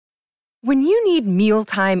When you need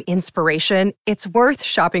mealtime inspiration, it's worth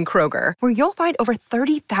shopping Kroger, where you'll find over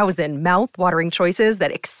 30,000 mouth-watering choices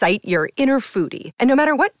that excite your inner foodie. And no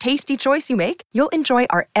matter what tasty choice you make, you'll enjoy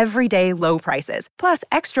our everyday low prices, plus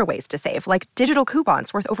extra ways to save, like digital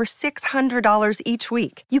coupons worth over $600 each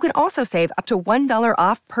week. You can also save up to $1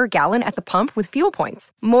 off per gallon at the pump with fuel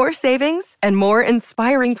points. More savings and more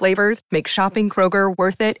inspiring flavors make shopping Kroger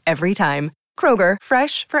worth it every time. Kroger,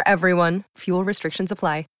 fresh for everyone. Fuel restrictions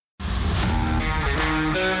apply.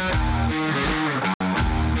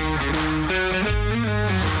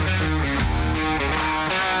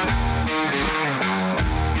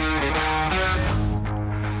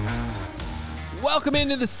 Welcome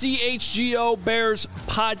into the CHGO Bears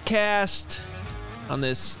podcast on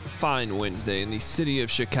this fine Wednesday in the city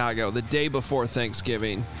of Chicago, the day before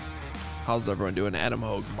Thanksgiving. How's everyone doing? Adam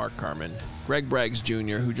Hogue, Mark Carman, Greg Braggs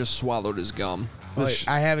Jr., who just swallowed his gum. Wait,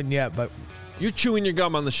 I haven't yet, but... You're chewing your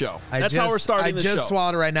gum on the show. That's how we're starting the show. I just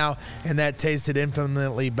swallowed it right now, and that tasted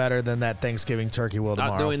infinitely better than that Thanksgiving turkey will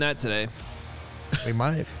tomorrow. Not doing that today. We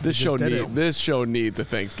might. This show needs a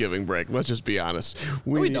Thanksgiving break. Let's just be honest.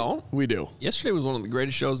 We don't. We do. Yesterday was one of the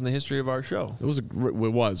greatest shows in the history of our show. It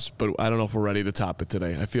was, but I don't know if we're ready to top it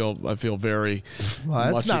today. I feel very.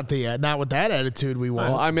 Well, that's not with that attitude we want.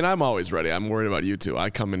 Well, I mean, I'm always ready. I'm worried about you two. I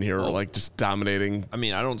come in here like just dominating. I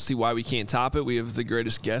mean, I don't see why we can't top it. We have the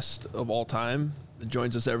greatest guest of all time that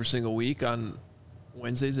joins us every single week on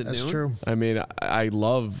Wednesdays at noon. That's true. I mean, I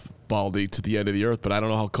love Baldy to the end of the earth, but I don't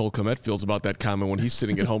know how Cole Kmet feels about that comment when he's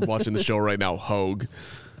sitting at home watching the show right now. Hogue.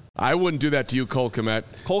 I wouldn't do that to you, Cole Kmet.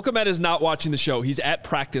 Cole Kmet is not watching the show. He's at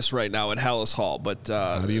practice right now at Hallis Hall, but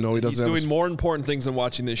how do you know he doesn't? He's doing more important things than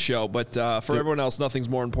watching this show. But for everyone else, nothing's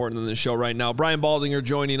more important than this show right now. Brian Baldinger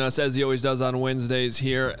joining us as he always does on Wednesdays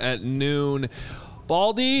here at noon.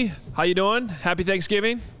 Baldy, how you doing? Happy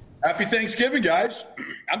Thanksgiving. Happy Thanksgiving, guys.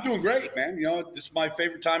 I'm doing great, man. You know, this is my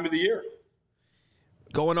favorite time of the year.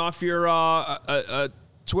 Going off your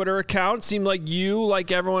Twitter account, seemed like you,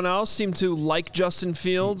 like everyone else, seemed to like Justin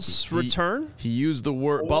Fields' return. He used the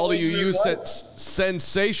word, Baldy, you used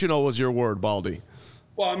sensational was your word, Baldy.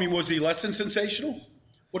 Well, I mean, was he less than sensational?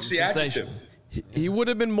 What's the adjective? He would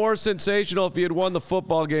have been more sensational if he had won the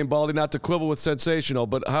football game, Baldy, not to quibble with sensational.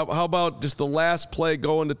 But how about just the last play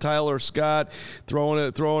going to Tyler Scott,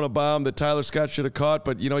 throwing a bomb that Tyler Scott should have caught?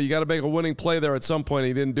 But, you know, you got to make a winning play there at some point.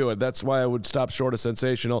 He didn't do it. That's why I would stop short of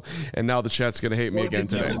sensational. And now the chat's going to hate me again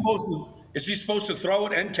today. Is he supposed to throw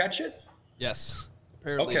it and catch it? Yes.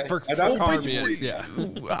 Apparently. Okay. For yeah.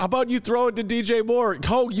 How about you throw it to DJ Moore?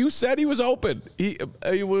 Hogue, you said he was open.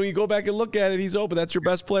 When you go back and look at it, he's open. That's your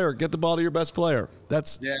best player. Get the ball to your best player.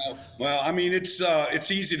 Yeah. Well, I mean, it's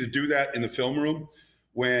easy to do that in the film room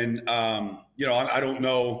when I don't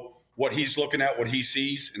know what he's looking at, what he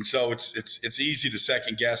sees, and so it's easy to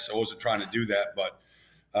second guess. I wasn't trying to do that, but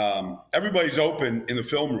everybody's open in the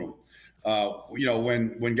film room.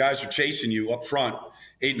 When guys are chasing you up front.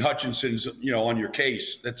 Aiden Hutchinson's, on your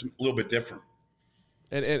case. That's a little bit different.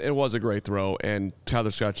 And it was a great throw, and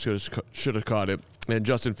Tyler Scott should have caught it, and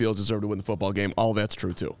Justin Fields deserved to win the football game. All that's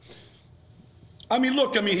true, too. I mean,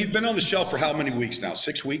 look, he'd been on the shelf for how many weeks now?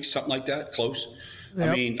 6 weeks, something like that? Close? Yep.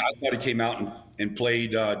 I mean, I thought he came out and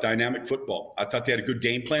played dynamic football. I thought they had a good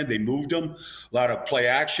game plan. They moved him. A lot of play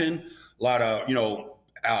action, a lot of,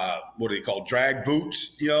 what do they call drag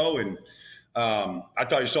boots, and – I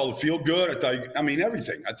thought he saw the field good.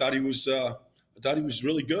 Everything. I thought he was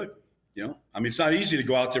really good. It's not easy to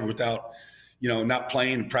go out there without, not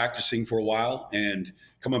playing and practicing for a while and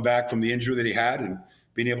coming back from the injury that he had and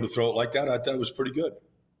being able to throw it like that. I thought it was pretty good.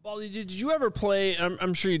 Baldy, did you ever play?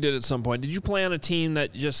 I'm sure you did at some point. Did you play on a team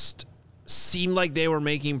that just seemed like they were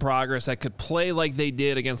making progress, that could play like they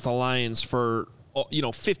did against the Lions for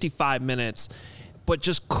 55 minutes? But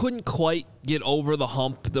just couldn't quite get over the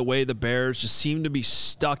hump the way the Bears just seem to be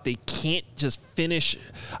stuck. They can't just finish.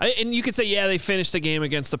 And you could say, yeah, they finished the game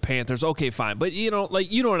against the Panthers. Okay, fine. But, you know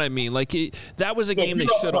what I mean? That was a game they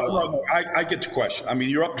should have won. I get the question.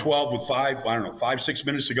 You're up 12 with 5-6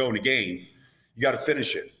 minutes to go in the game. You got to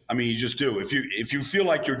finish it. You just do. If you feel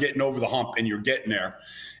like you're getting over the hump and you're getting there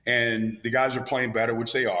and the guys are playing better,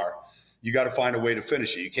 which they are, you got to find a way to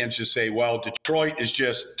finish it. You can't just say, well, Detroit is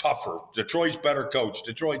just tougher. Detroit's better coach.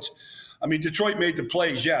 Detroit made the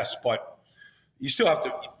plays, yes, but you still have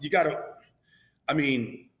to,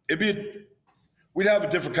 we'd have a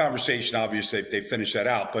different conversation, obviously, if they finish that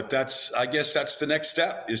out. But I guess that's the next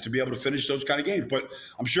step, is to be able to finish those kind of games. But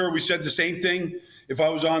I'm sure we said the same thing. If I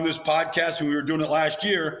was on this podcast and we were doing it last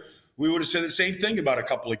year, we would have said the same thing about a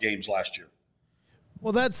couple of games last year.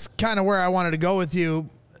 Well, that's kind of where I wanted to go with you.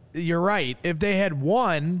 You're right. If they had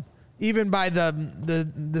won, even by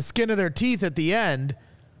the skin of their teeth at the end,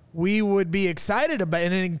 we would be excited about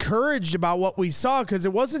and encouraged about what we saw, because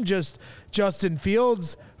it wasn't just Justin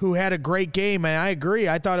Fields who had a great game, and I agree.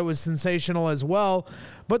 I thought it was sensational as well.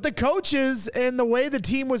 But the coaches and the way the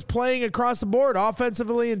team was playing across the board,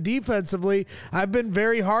 offensively and defensively, I've been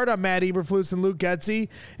very hard on Matt Eberflus and Luke Getsy,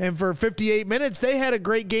 and for 58 minutes, they had a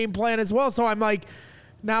great game plan as well. So I'm like,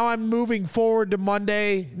 now I'm moving forward to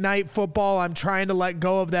Monday Night Football. I'm trying to let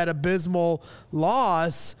go of that abysmal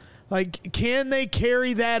loss. Like, can they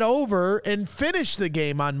carry that over and finish the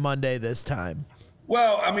game on Monday this time?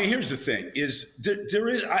 Well, I mean, here's the thing: is there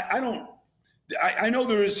is I know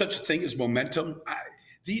there is such a thing as momentum.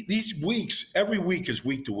 These weeks, every week is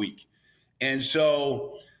week to week, and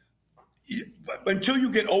so until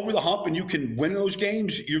you get over the hump and you can win those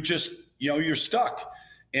games, you're just you're stuck,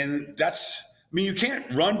 and that's. I mean, you can't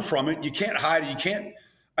run from it. You can't hide it. You can't.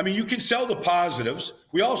 I mean, you can sell the positives.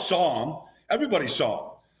 We all saw them. Everybody saw them.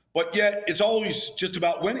 But yet it's always just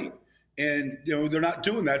about winning. And, they're not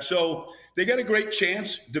doing that. So they got a great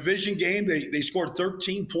chance. Division game, they scored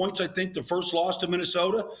 13 points, I think, the first loss to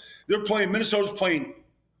Minnesota. Minnesota's playing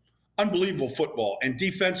unbelievable football. And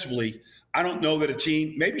defensively, I don't know that a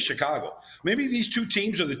team, maybe Chicago, maybe these two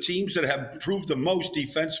teams are the teams that have proved the most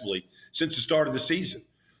defensively since the start of the season.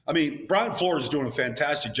 I mean, Brian Flores is doing a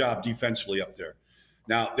fantastic job defensively up there.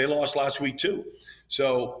 Now, they lost last week too.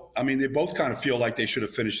 So, I mean, they both kind of feel like they should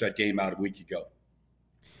have finished that game out a week ago.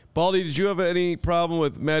 Baldy, did you have any problem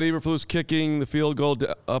with Matt Eberflus kicking the field goal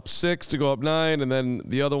up 6 to go up 9, and then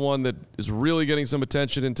the other one that is really getting some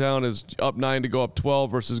attention in town is up 9 to go up 12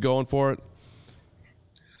 versus going for it?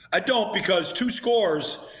 I don't, because 2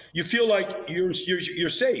 scores, you feel like you're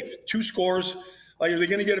safe. 2 scores, like, are they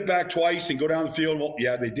going to get it back twice and go down the field? Well,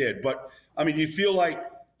 yeah, they did. But, I mean, you feel like,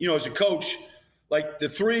 as a coach, like the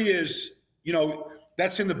 3 is,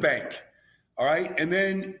 that's in the bank, all right? And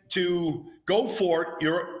then to go for it,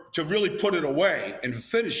 to really put it away and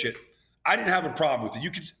finish it, I didn't have a problem with it.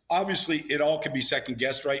 You could obviously, it all could be second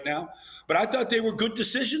guessed right now, but I thought they were good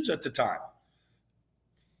decisions at the time.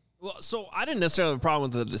 Well, so I didn't necessarily have a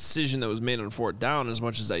problem with the decision that was made on 4th down as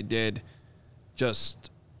much as I did just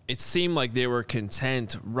it seemed like they were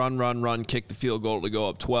content, run, kick the field goal to go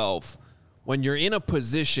up 12. When you're in a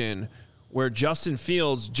position where Justin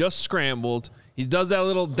Fields just scrambled, he does that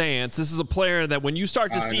little dance. This is a player that when you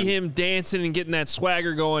start to see him dancing and getting that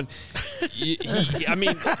swagger going, he's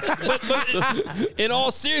in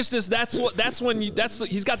all seriousness,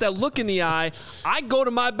 he's got that look in the eye. I go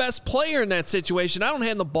to my best player in that situation. I don't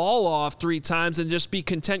hand the ball off 3 times and just be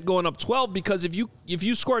content going up 12, because if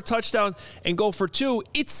you score a touchdown and go for 2,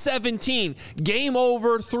 it's 17. Game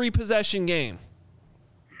over, 3-possession game.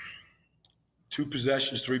 2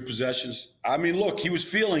 possessions, 3 possessions. I mean, look, he was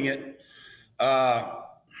feeling it.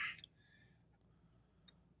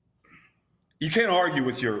 You can't argue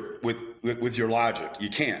with your logic. You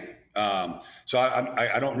can't. So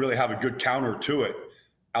I don't really have a good counter to it,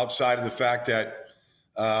 outside of the fact that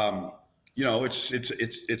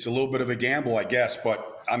it's a little bit of a gamble, I guess.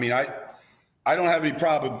 But I mean, I don't have any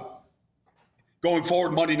problem going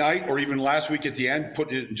forward Monday night or even last week at the end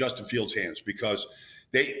putting it in Justin Fields' hands, because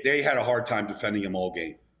they had a hard time defending him all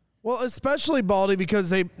game. Well, especially Baldy,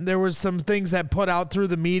 because there was some things that put out through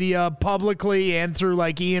the media publicly and through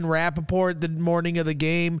like Ian Rappaport the morning of the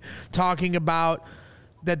game, talking about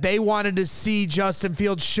that they wanted to see Justin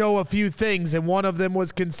Fields show a few things, and one of them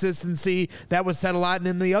was consistency. That was said a lot, and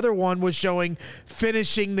then the other one was showing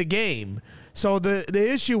finishing the game. So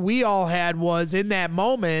the issue we all had was, in that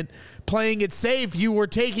moment, playing it safe, you were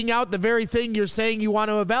taking out the very thing you're saying you want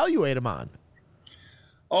to evaluate him on.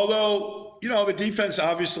 Although, the defense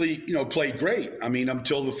obviously, played great. I mean,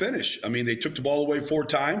 until the finish. I mean, they took the ball away 4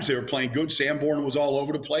 times. They were playing good. Sanborn was all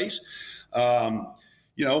over the place.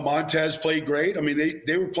 Montez played great. I mean,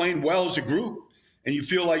 they were playing well as a group. And you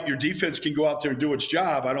feel like your defense can go out there and do its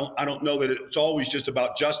job. I don't know that it's always just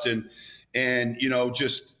about Justin and, winning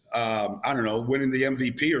the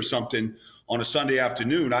MVP or something on a Sunday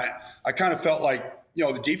afternoon. I kind of felt like,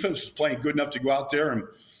 the defense was playing good enough to go out there and,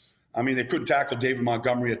 I mean, they couldn't tackle David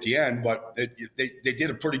Montgomery at the end, but they did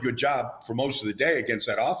a pretty good job for most of the day against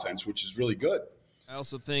that offense, which is really good. I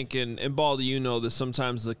also think, and Baldy, that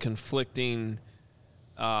sometimes the conflicting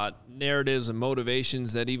narratives and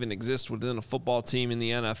motivations that even exist within a football team in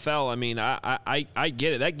the NFL. I mean, I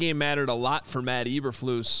get it. That game mattered a lot for Matt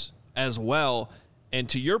Eberflus as well. And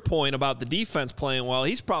to your point about the defense playing well,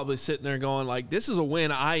 he's probably sitting there going like, this is a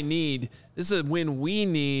win I need. This is a win we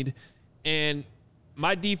need. And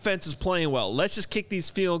my defense is playing well. Let's just kick these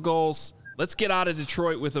field goals. let's get out of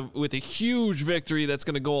Detroit with a huge victory that's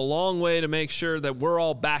going to go a long way to make sure that we're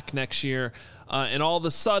all back next year. And all of a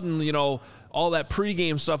sudden, all that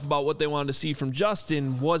pregame stuff about what they wanted to see from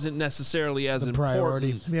Justin wasn't necessarily as important.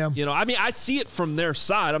 Priority. Yeah. I see it from their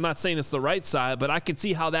side. I'm not saying it's the right side, but I can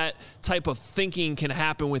see how that type of thinking can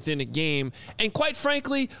happen within a game. And quite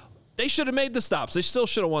frankly, they should have made the stops. They still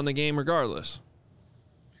should have won the game regardless.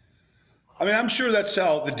 I mean, I'm sure that's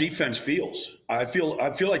how the defense feels. I feel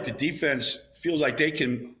like the defense feels like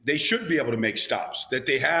they should be able to make stops, that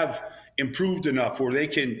they have improved enough where they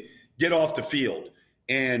can get off the field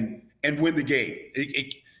and win the game.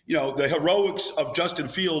 The heroics of Justin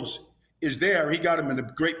Fields is there. He got him in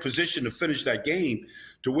a great position to finish that game,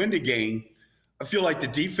 to win the game. I feel like the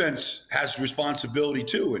defense has responsibility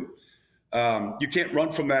too, and you can't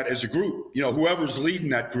run from that as a group. Whoever's leading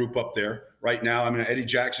that group up there right now, Eddie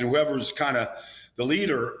Jackson, whoever's kind of the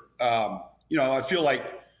leader, I feel like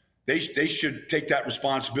they should take that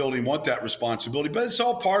responsibility and want that responsibility. But it's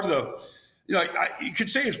all part of the, you could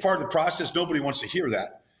say it's part of the process. Nobody wants to hear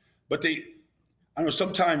that. But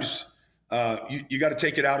sometimes you got to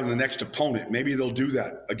take it out on the next opponent. Maybe they'll do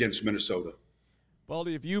that against Minnesota.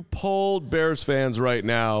 Baldy, if you polled Bears fans right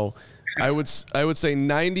now, I would say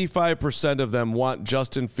 95% of them want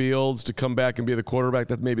Justin Fields to come back and be the quarterback.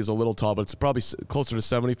 That maybe is a little tall, but it's probably closer to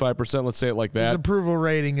 75%. Let's say it like that. His approval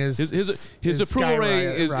rating is his approval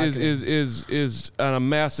rating is on a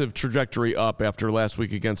massive trajectory up after last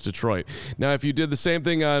week against Detroit. Now, if you did the same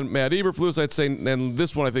thing on Matt Eberflus, I'd say, and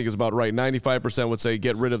this one I think is about right, 95% would say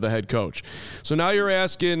get rid of the head coach. So now you're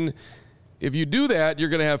asking, if you do that, you're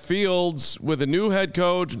going to have Fields with a new head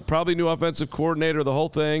coach, probably new offensive coordinator, the whole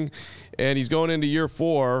thing, and he's going into year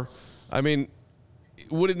 4.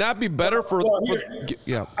 Would it not be better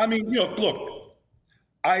yeah. Look,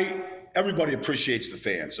 everybody appreciates the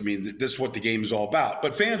fans. This is what the game is all about.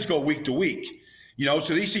 But fans go week to week,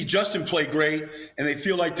 so they see Justin play great, and they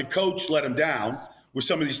feel like the coach let him down with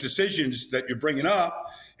some of these decisions that you're bringing up.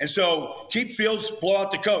 And so keep Fields, blow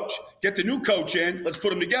out the coach. Get the new coach in, let's put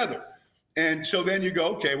them together. And so then you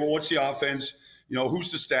go, okay, well, what's the offense?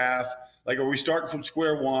 Who's the staff? Are we starting from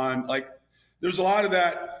square one? There's a lot of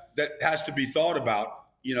that has to be thought about,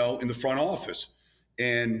 in the front office.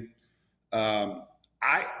 And I've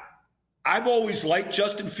always liked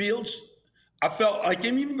Justin Fields. I felt like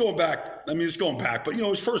him even going back. It's going back, but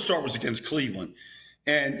his first start was against Cleveland,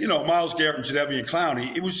 and Myles Garrett and Jadeveon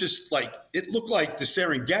Clowney. It was just it looked like the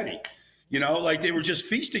Serengeti. They were just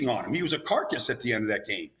feasting on him. He was a carcass at the end of that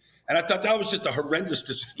game. And I thought that was just a horrendous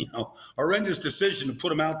decision to put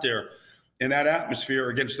him out there in that atmosphere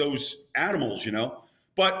against those animals,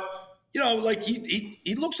 But,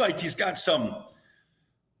 he looks like he's got some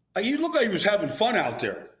 – he looked like he was having fun out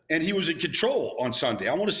there, and he was in control on Sunday.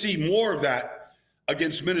 I want to see more of that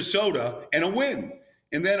against Minnesota and a win.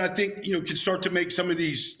 And then I think, can start to make some of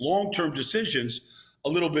these long-term decisions a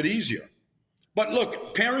little bit easier. But,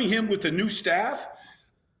 look, pairing him with a new staff –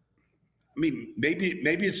 maybe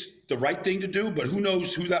it's the right thing to do, but who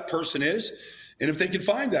knows who that person is and if they can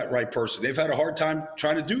find that right person. They've had a hard time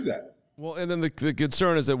trying to do that. Well, and then the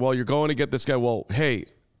concern is that, you're going to get this guy. Well, hey,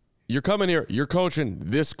 you're coming here. You're coaching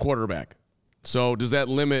this quarterback. So does that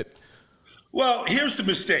limit? Well, here's the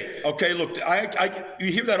mistake. Okay, look,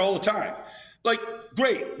 you hear that all the time.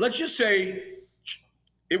 Great. Let's just say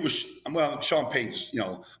it was, Sean Payton's,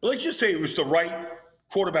 but let's just say it was the right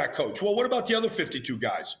quarterback coach. Well, what about the other 52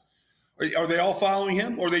 guys? Are they all following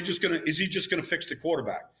him, or is he just gonna fix the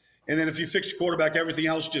quarterback? And then if you fix the quarterback, everything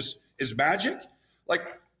else just is magic?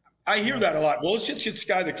 I hear that a lot. Well, let's just get this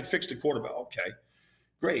guy that can fix the quarterback. Okay,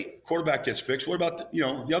 great. Quarterback gets fixed. What about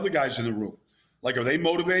the other guys in the room? Are they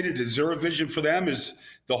motivated? Is there a vision for them? Is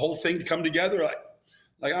the whole thing to come together?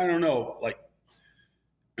 I don't know.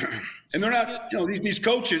 And they're not. These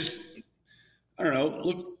coaches. I don't know.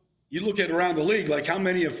 Look. You look at around the league, how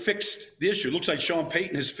many have fixed the issue? It looks like Sean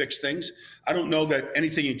Payton has fixed things. I don't know that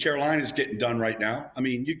anything in Carolina is getting done right now.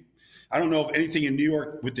 I don't know if anything in New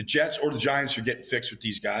York with the Jets or the Giants are getting fixed with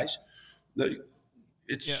these guys.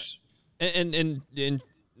 It's and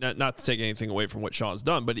not to take anything away from what Sean's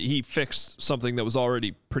done, but he fixed something that was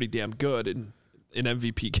already pretty damn good and an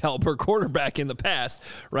MVP caliber quarterback in the past,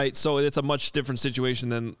 right? So it's a much different situation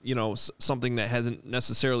than, something that hasn't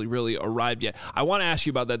necessarily really arrived yet. I want to ask you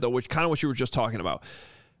about that, though, which kind of what you were just talking about.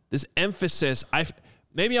 This emphasis,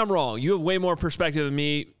 maybe I'm wrong. You have way more perspective than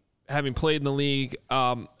me, having played in the league,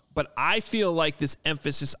 but I feel like this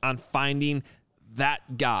emphasis on finding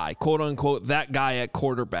that guy, quote unquote, that guy at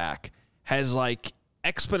quarterback has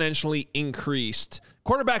exponentially increased.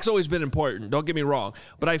 Quarterback's always been important, don't get me wrong,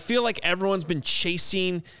 but I feel like everyone's been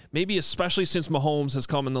chasing, maybe especially since Mahomes has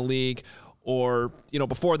come in the league, or,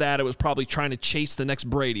 before that it was probably trying to chase the next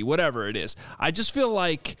Brady, whatever it is. I just feel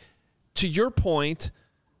like, to your point,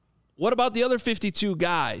 what about the other 52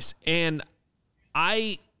 guys? And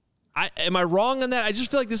am I wrong on that? I just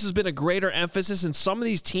feel like this has been a greater emphasis, and some of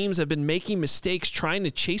these teams have been making mistakes trying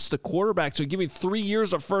to chase the quarterback. So giving 3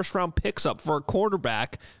 years of first-round picks up for a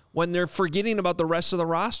quarterback when they're forgetting about the rest of the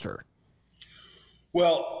roster.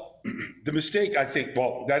 Well, the mistake, I think,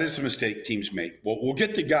 that is a mistake teams make. Well, we'll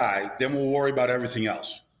get the guy, then we'll worry about everything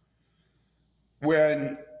else.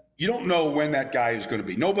 When you don't know when that guy is going to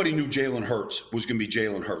be. Nobody knew Jalen Hurts was going to be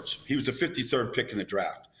Jalen Hurts. He was the 53rd pick in the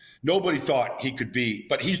draft. Nobody thought he could be,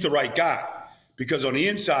 but he's the right guy, because on the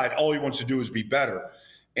inside, all he wants to do is be better.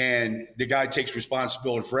 And the guy takes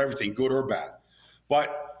responsibility for everything, good or bad.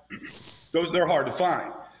 But they're hard to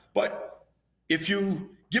find. But if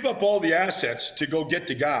you give up all the assets to go get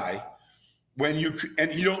the guy, and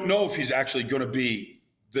you don't know if he's actually going to be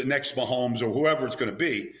the next Mahomes or whoever it's going to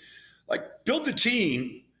be, like, build the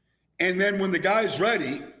team, and then when the guy's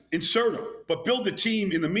ready, insert him. But build the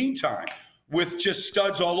team in the meantime with just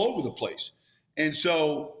studs all over the place. And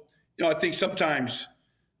so, I think sometimes,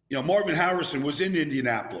 Marvin Harrison was in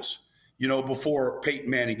Indianapolis, before Peyton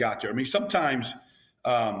Manning got there. I mean, sometimes,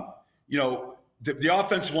 the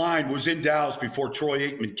offensive line was in Dallas before Troy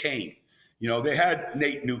Aikman came. They had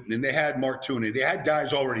Nate Newton and they had Mark Tooney. They had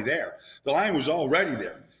guys already there. The line was already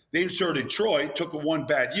there. They inserted Troy, took a one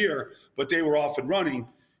bad year, but they were off and running,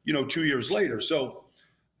 2 years later. So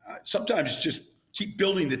sometimes just keep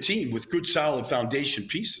building the team with good, solid foundation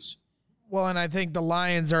pieces. Well, and I think the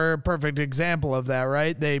Lions are a perfect example of that,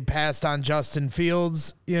 right? They passed on Justin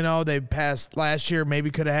Fields. They passed last year, maybe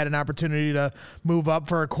could have had an opportunity to move up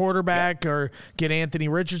for a quarterback or get Anthony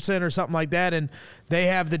Richardson or something like that. And they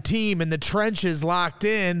have the team in the trenches locked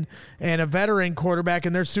in and a veteran quarterback,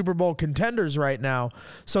 and they're Super Bowl contenders right now.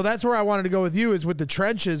 So that's where I wanted to go with you, is with the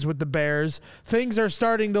trenches with the Bears. Things are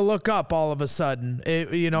starting to look up all of a sudden. At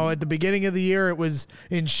the beginning of the year, it was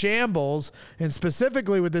in shambles, and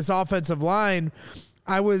specifically with this offensive line,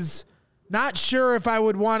 I was not sure if I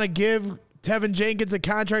would want to give Tevin Jenkins a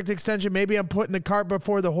contract extension. Maybe I'm putting the cart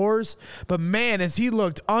before the horse, but man, has he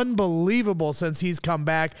looked unbelievable since he's come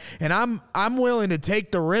back. And I'm willing to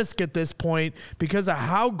take the risk at this point because of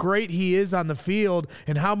how great he is on the field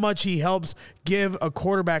and how much he helps give a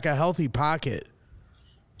quarterback a healthy pocket.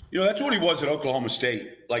 That's what he was at Oklahoma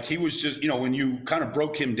State. Like, he was just, when you kind of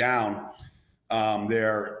broke him down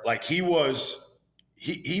there, like he was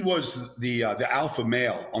the alpha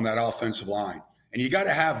male on that offensive line. And you got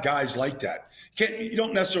to have guys like that. You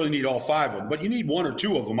don't necessarily need all five of them, but you need one or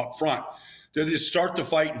two of them up front to just start the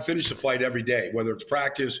fight and finish the fight every day, whether it's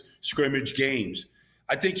practice, scrimmage, games.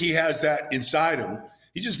 I think he has that inside him.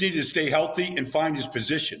 He just needed to stay healthy and find his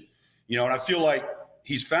position. And I feel like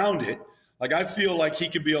he's found it. Like, I feel like he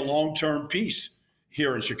could be a long-term piece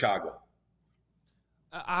here in Chicago.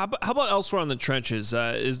 How about elsewhere on the trenches?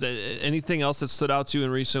 Is there anything else that stood out to you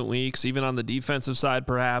in recent weeks, even on the defensive side,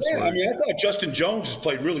 perhaps? Yeah, I thought Justin Jones has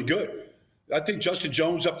played really good. I think Justin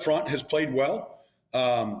Jones up front has played well,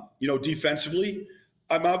 defensively.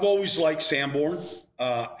 I've always liked Sanborn.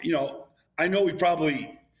 I know he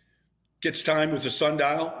probably gets time with the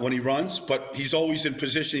sundial when he runs, but he's always in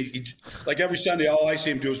position. Like every Sunday, all I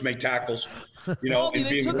see him do is make tackles.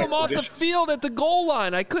 They took him off the field at the goal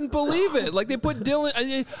line. I couldn't believe it. Like, they put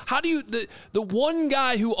Dylan. How do you the one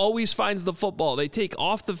guy who always finds the football, they take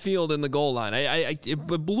off the field in the goal line? It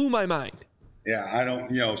blew my mind. Yeah, I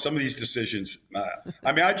don't. Some of these decisions.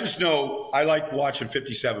 I just know I like watching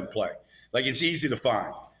 57 play. Like, it's easy to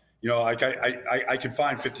find. I can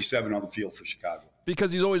find 57 on the field for Chicago.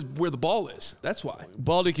 Because he's always where the ball is. That's why.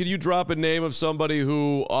 Baldy, can you drop a name of somebody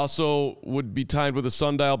who also would be timed with a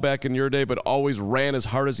sundial back in your day, but always ran as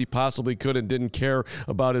hard as he possibly could and didn't care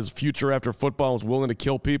about his future after football, was willing to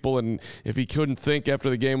kill people, and if he couldn't think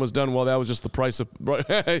after the game was done, well, that was just the price of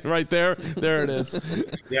right there. There it is.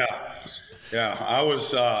 Yeah. I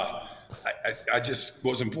was. I just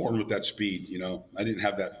wasn't born with that speed. I didn't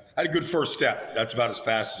have that. I had a good first step. That's about as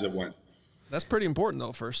fast as it went. That's pretty important,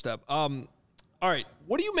 though. First step. All right,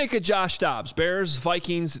 what do you make of Josh Dobbs? Bears,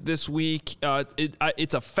 Vikings this week.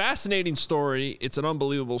 It's a fascinating story. It's an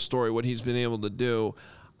unbelievable story, what he's been able to do.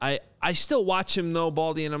 I still watch him, though,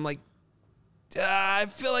 Baldy, and I'm like, I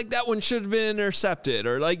feel like that one should have been intercepted.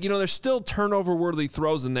 Or, there's still turnover-worthy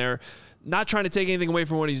throws in there. Not trying to take anything away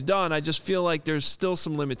from what he's done. I just feel like there's still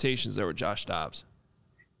some limitations there with Josh Dobbs.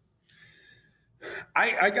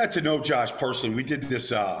 I got to know Josh personally. We did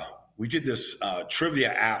this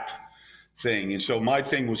trivia app thing. And so my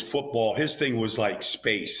thing was football. His thing was like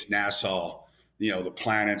space, NASA, the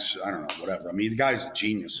planets. I don't know, whatever. I mean, the guy's a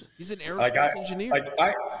genius. He's an aerospace engineer.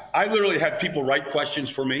 I literally had people write questions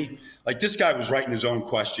for me. Like this guy was writing his own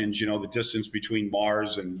questions, the distance between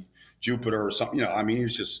Mars and Jupiter or something. I mean,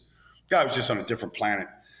 guy was just on a different planet,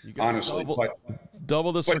 honestly.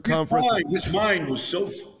 Double the circumference. His mind was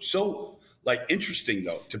so like interesting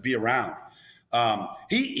though to be around.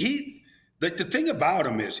 The thing about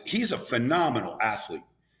him is he's a phenomenal athlete.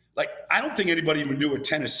 Like, I don't think anybody even knew at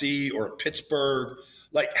Tennessee or at Pittsburgh,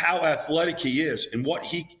 like how athletic he is and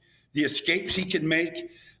the escapes he can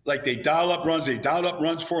make. Like they dial up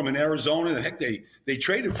runs for him in Arizona. The heck, they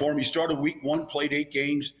traded for him. He started week 1, played 8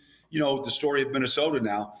 games. The story of Minnesota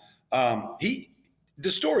now.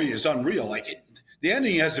 The story is unreal. Like the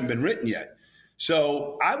ending hasn't been written yet.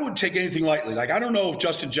 So I wouldn't take anything lightly. Like, I don't know if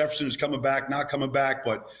Justin Jefferson is coming back, not coming back,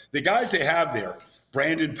 but the guys they have there,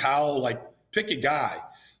 Brandon Powell, like pick a guy.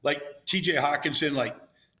 Like TJ Hawkinson, like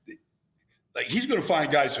he's going to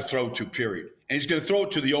find guys to throw to, period. And he's going to throw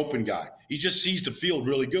it to the open guy. He just sees the field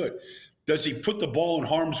really good. Does he put the ball in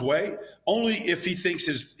harm's way? Only if he thinks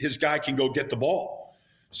his guy can go get the ball.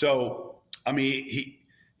 So, I mean,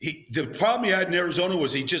 the problem he had in Arizona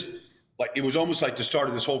was it was almost like the start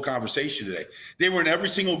of this whole conversation today. They were in every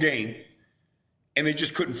single game, and they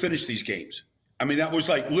just couldn't finish these games. I mean, that was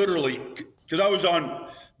like literally – because I was on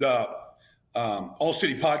the All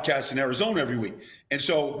City podcast in Arizona every week. And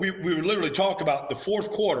so we would literally talk about the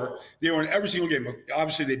fourth quarter. They were in every single game.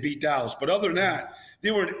 Obviously, they beat Dallas. But other than that,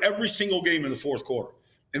 they were in every single game in the fourth quarter.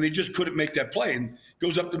 And they just couldn't make that play. And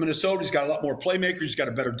goes up to Minnesota. He's got a lot more playmakers. He's got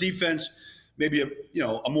a better defense. Maybe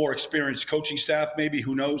a more experienced coaching staff, maybe.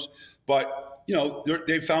 Who knows? But,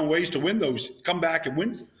 they found ways to win come back and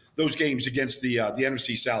win those games against the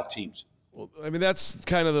NFC South teams. Well, I mean, that's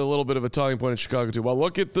kind of a little bit of a talking point in Chicago, too. Well,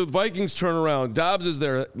 look at the Vikings turnaround. Dobbs is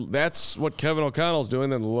there. That's what Kevin O'Connell's doing.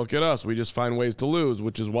 Then look at us. We just find ways to lose,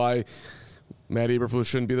 which is why Matt Eberflus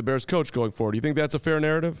shouldn't be the Bears coach going forward. Do you think that's a fair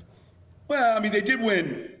narrative? Well, I mean, they did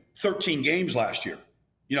win 13 games last year.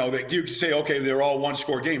 You could say, okay, they're all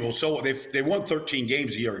one-score games. Well, so they won 13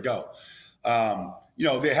 games a year ago.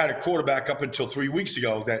 They had a quarterback up until 3 weeks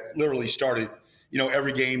ago that literally started,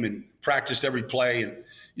 every game and practiced every play. And,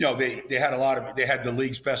 they had the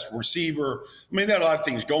league's best receiver. I mean, they had a lot of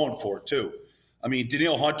things going for it too. I mean,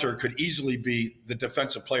 Danielle Hunter could easily be the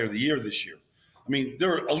defensive player of the year this year. I mean,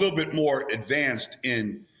 they're a little bit more advanced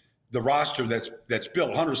in the roster that's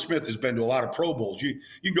built. Hunter Smith has been to a lot of Pro Bowls. You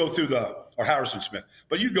can go through or Harrison Smith,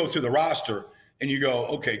 but you go through the roster and you go,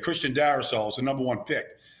 okay, Christian Darrisaw is the number 1 pick.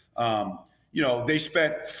 They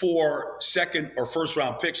spent 4 second or first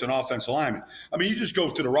round picks on offensive linemen. I mean, you just go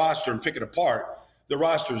through the roster and pick it apart. The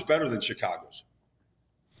roster is better than Chicago's.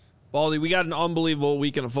 Baldy, we got an unbelievable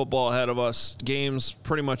weekend of football ahead of us. Games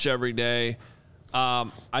pretty much every day.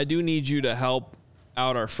 I do need you to help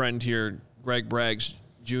out our friend here, Greg Braggs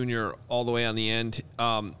Jr., all the way on the end,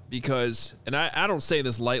 because, and I don't say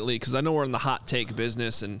this lightly because I know we're in the hot take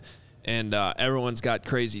business and everyone's got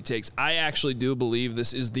crazy takes. I actually do believe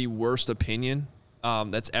this is the worst opinion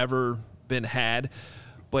that's ever been had,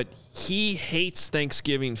 but he hates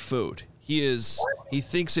Thanksgiving food. He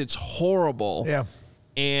thinks it's horrible. Yeah.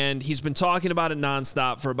 And he's been talking about it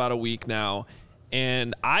nonstop for about a week now.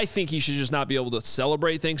 And I think he should just not be able to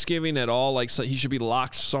celebrate Thanksgiving at all. Like, so he should be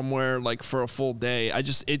locked somewhere like for a full day.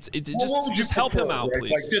 Just help him out,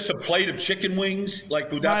 please. Like just a plate of chicken wings. Like,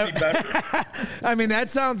 would that be better? I mean, that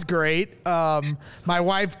sounds great. My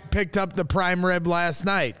wife picked up the prime rib last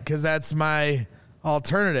night because that's my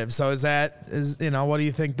alternative. So what do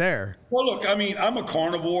you think there? Well, look, I mean, I'm a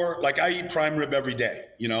carnivore. Like, I eat prime rib every day.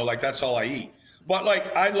 Like that's all I eat. But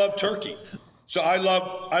like, I love turkey. So I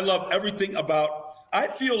love everything about. I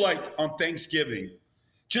feel like on Thanksgiving,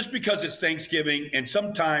 just because it's Thanksgiving, and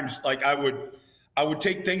sometimes like I would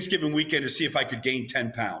take Thanksgiving weekend to see if I could gain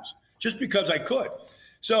 10 pounds, just because I could.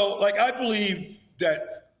 So like, I believe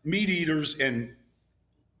that meat eaters and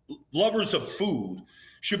lovers of food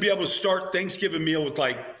should be able to start Thanksgiving meal with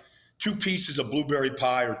like 2 pieces of blueberry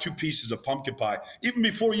pie or 2 pieces of pumpkin pie, even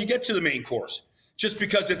before you get to the main course, just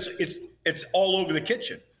because it's all over the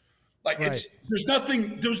kitchen. Like, right. There's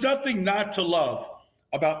nothing not to love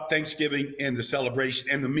about Thanksgiving and the celebration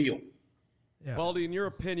and the meal. Yeah. Baldy, in your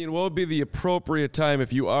opinion, what would be the appropriate time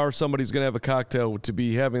if you are somebody who's going to have a cocktail to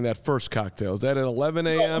be having that first cocktail? Is that at 11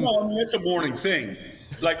 a.m.? No, I mean, it's a morning thing.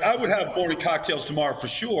 Like, I would have morning cocktails tomorrow for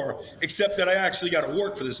sure, except that I actually got to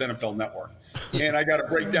work for this NFL network. And I got to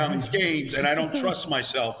break down these games, and I don't trust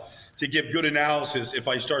myself to give good analysis if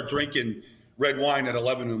I start drinking red wine at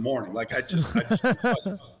 11 in the morning. Like, I just don't trust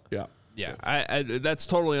myself. Yeah. Yeah, I that's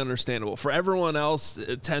totally understandable. For everyone else,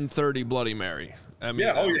 10:30 Bloody Mary. I mean,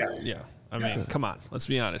 yeah, oh yeah. Yeah. I mean, come on. Let's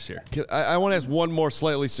be honest here. I want to ask one more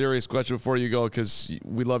slightly serious question before you go, because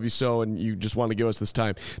we love you so, and you just want to give us this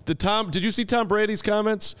time. Did you see Tom Brady's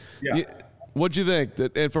comments? Yeah. What'd you think?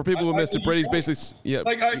 And for people who missed it, Brady's basically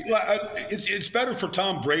it's better for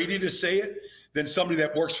Tom Brady to say it than somebody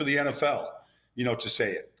that works for the NFL, to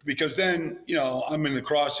say it, because then I'm in the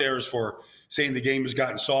crosshairs for saying the game has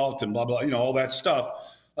gotten soft and blah blah, all that stuff.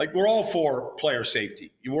 Like, we're all for player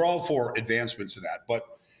safety. We're all for advancements in that, but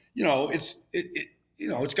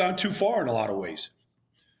it's gone too far in a lot of ways.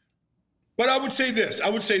 But I would say this.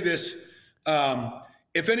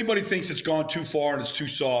 If anybody thinks it's gone too far and it's too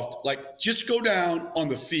soft, just go down on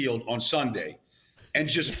the field on Sunday and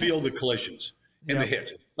just feel the collisions and the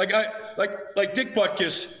hits. Like Dick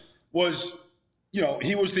Butkus was,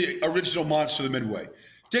 he was the original monster of the Midway.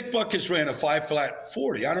 Dick Butkus ran a 5-flat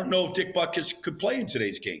 40. I don't know if Dick Butkus could play in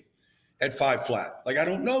today's game at 5-flat. I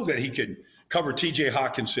don't know that he could cover T.J.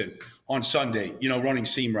 Hawkinson on Sunday, running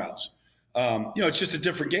seam routes. It's just a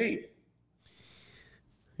different game.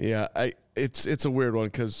 Yeah, it's a weird one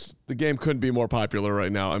because the game couldn't be more popular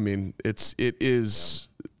right now. I mean, it is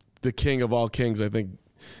the king of all kings, I think,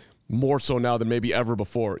 more so now than maybe ever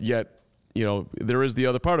before. Yet, there is the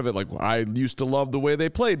other part of it. I used to love the way they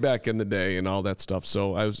played back in the day and all that stuff.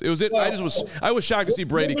 So I was shocked to see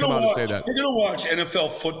Brady come out and say that. We're going to watch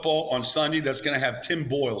NFL football on Sunday. That's going to have Tim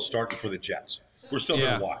Boyle starting for the Jets. We're still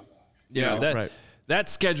going to watch. Right. That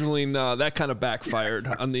scheduling, that kind of backfired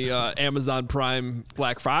on the Amazon Prime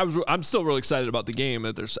Black Friday. I'm still really excited about the game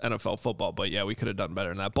that there's NFL football, but we could have done better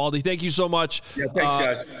than that. Baldy, thank you so much. Yeah, thanks,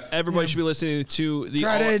 guys. Everybody should be listening to the.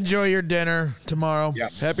 Try to enjoy your dinner tomorrow. Yeah.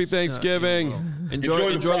 Happy Thanksgiving.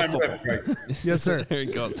 Enjoy the prime rib. Yes, sir. There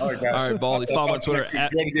you go. All right, guys. All right, Baldy. Follow me on Twitter. Enjoy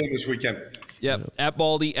the game this weekend. Yep, at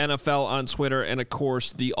Baldy NFL on Twitter, and of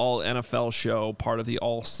course the All NFL Show, part of the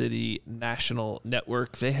All City National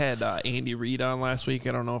Network. They had Andy Reid on last week.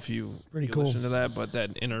 I don't know if you listened to that, but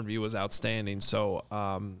that interview was outstanding. So,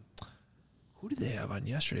 who did they have on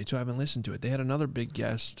yesterday too? I haven't listened to it. They had another big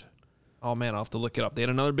guest. Oh man, I'll have to look it up. They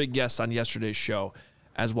had another big guest on yesterday's show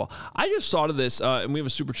as well. I just thought of this, and we have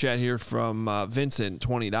a super chat here from Vincent,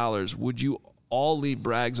 $20. Would you all leave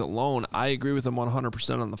Braggs alone? I agree with him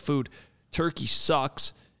 100% on the food. Turkey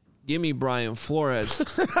sucks. Give me Brian Flores.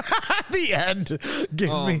 The end. Give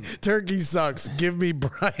me turkey sucks. Give me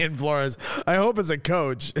Brian Flores. I hope as a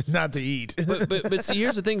coach, not to eat. but see,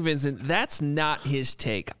 here's the thing, Vincent. That's not his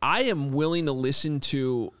take. I am willing to listen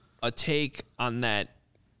to a take on that.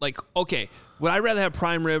 Okay, would I rather have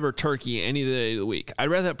prime rib or turkey any day of the week? I'd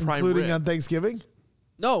rather have prime rib. Including on Thanksgiving?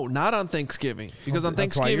 No, not on Thanksgiving. Because on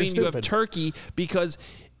Thanksgiving you have turkey because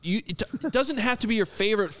it doesn't have to be your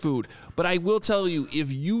favorite food, but I will tell you,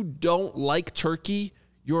 if you don't like turkey,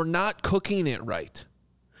 you're not cooking it right.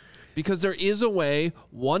 Because there is a way,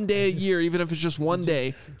 one day a year, even if it's just one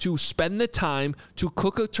day, to spend the time to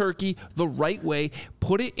cook a turkey the right way,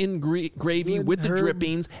 put it in gravy with the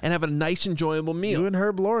drippings, and have a nice, enjoyable meal. You and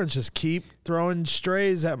Herb Lawrence just keep throwing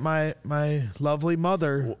strays at my lovely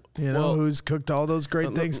mother, who's cooked all those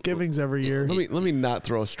great Thanksgivings every year. Let me not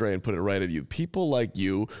throw a stray and put it right at you. People like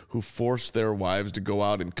you who force their wives to go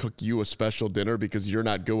out and cook you a special dinner because you're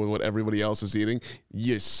not good with what everybody else is eating,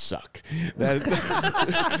 you suck. That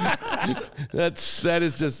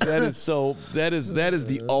is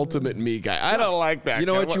the ultimate me guy. I don't like that. You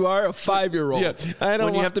know what? You are a 5-year-old. Yeah,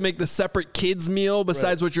 when you have to make the separate kids meal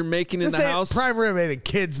besides what you're making in the house. Prime rib ain't a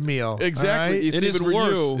kids meal. Exactly. Right? It's even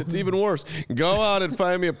worse. It's even worse. Go out and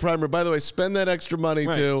find me a prime rib. By the way, spend that extra money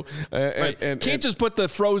too. Can't just put the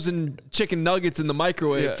frozen chicken nuggets in the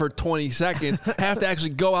microwave for 20 seconds. Have to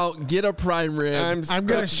actually go out and get a prime rib. I'm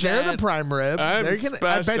going to share the prime rib. I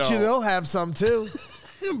bet you they'll have some too.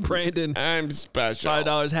 Brandon, I'm special.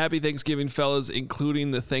 $5. Happy Thanksgiving, fellas,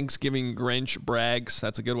 including the Thanksgiving Grinch Braggs.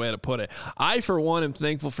 That's a good way to put it. I, for one, am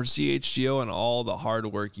thankful for CHGO and all the hard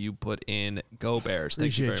work you put in. Go Bears.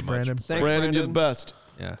 Thank you very much. Brandon. Thanks, Brandon, you're the best.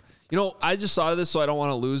 Yeah. I just thought of this, so I don't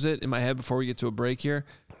want to lose it in my head before we get to a break here.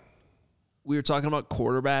 We were talking about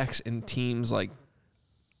quarterbacks and teams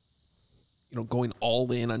going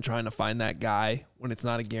all in on trying to find that guy when it's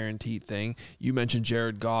not a guaranteed thing. You mentioned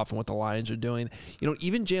Jared Goff and what the Lions are doing.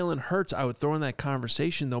 Even Jalen Hurts, I would throw in that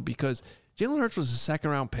conversation, though, because Jalen Hurts was a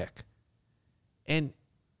second-round pick. And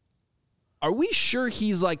are we sure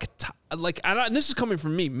he's and this is coming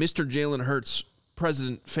from me, Mr. Jalen Hurts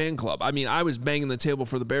President fan club. I mean, I was banging the table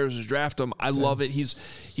for the Bears to draft him. I love it. He's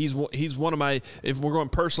one of my, if we're going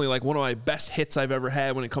personally, one of my best hits I've ever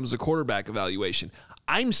had when it comes to quarterback evaluation.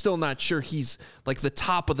 I'm still not sure he's the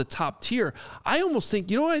top of the top tier. I almost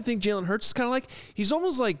think, what I think Jalen Hurts is kind of like? He's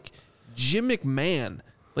almost like Jim McMahon,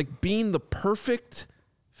 being the perfect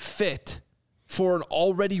fit for an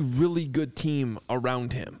already really good team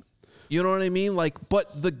around him. You know what I mean?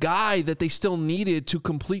 But the guy that they still needed to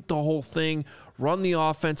complete the whole thing, run the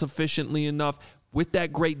offense efficiently enough with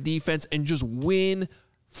that great defense, and just win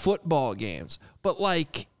football games. But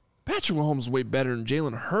Patrick Mahomes is way better than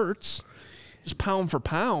Jalen Hurts, just pound for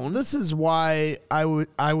pound. This is why I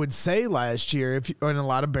would say last year, and a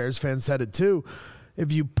lot of Bears fans said it too,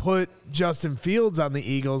 if you put Justin Fields on the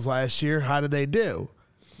Eagles last year, how did they do?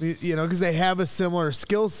 Because they have a similar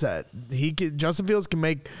skill set. Justin Fields can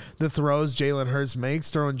make the throws Jalen Hurts makes,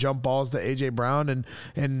 throwing jump balls to A.J. Brown,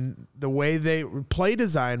 and the way they play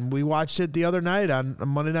design. We watched it the other night on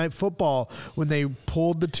Monday Night Football when they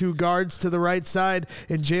pulled the two guards to the right side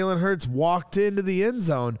and Jalen Hurts walked into the end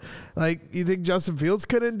zone. You think Justin Fields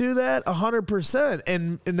couldn't do that? 100%.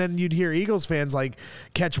 And then you'd hear Eagles fans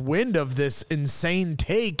catch wind of this insane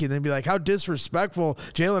take, and they'd be like, how disrespectful.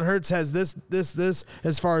 Jalen Hurts has this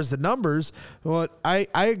as far as the numbers. Well, I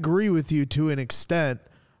agree with you to an extent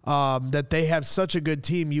that they have such a good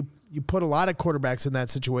team. You put a lot of quarterbacks in that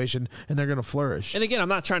situation, and they're going to flourish. And again, I'm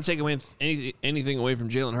not trying to take away anything away from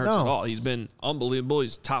Jalen Hurts at all. He's been unbelievable.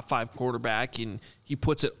 He's a top 5 quarterback, and he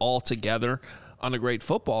puts it all together on a great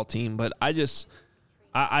football team. But I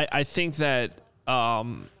think that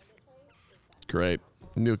great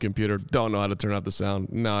new computer. Don't know how to turn off the sound.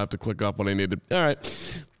 Now I have to click off what I needed. All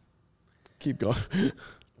right, keep going.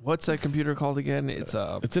 What's that computer called again? It's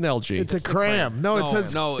an LG. It's a cram. No, it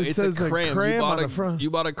says a cram. Cram on the front. You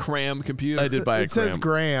bought a cram computer. I did buy a cram. It says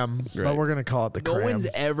Graham, Great. but we're going to call it the No cram. one's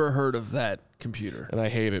ever heard of that computer. And I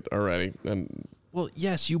hate it already. And well,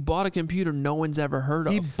 yes, you bought a computer no one's ever heard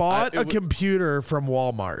of. He bought a computer from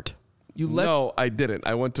Walmart. No, I didn't.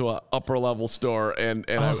 I went to an upper level store and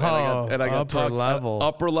I got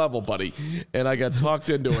upper level, buddy, and I got talked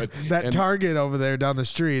into it. That Target over there down the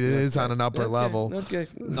street, it is on an upper level. Okay.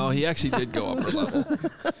 No, he actually did go upper level.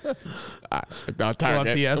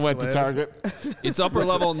 Target. Went to Target. It's upper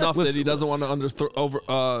level enough that he doesn't want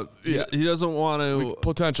to he doesn't want to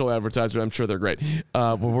potential advertiser. I'm sure they're great.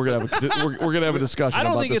 But we're gonna have a discussion. I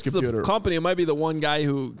don't about think this it's computer. the company. It might be the one guy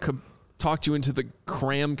who talked you into the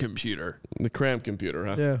cram computer. The cram computer,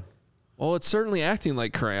 huh? Yeah. Well, it's certainly acting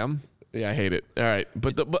like cram. Yeah, I hate it. All right,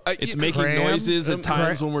 but it's making noises at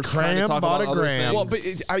times when we're trying to talk about other things. Well, but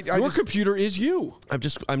your computer is you.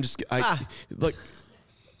 That's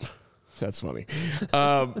funny.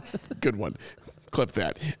 Good one. Clip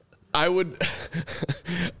that. I would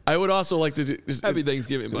also like to do. Happy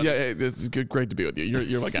Thanksgiving, buddy. Yeah, it's good, great to be with you.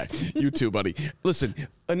 You're my guy. You too, buddy. Listen,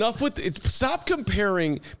 enough with it. Stop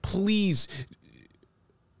comparing, please.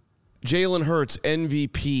 Jalen Hurts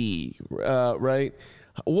MVP, right?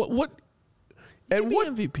 What? And what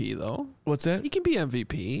MVP though? What's that? He can be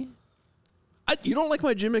MVP. You don't like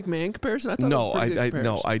my Jim McMahon comparison? I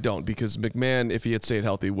thought I don't, because McMahon, if he had stayed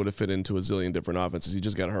healthy, would have fit into a zillion different offenses. He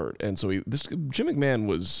just got hurt, and so Jim McMahon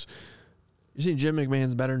was. You think Jim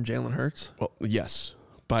McMahon's better than Jalen Hurts? Well, yes,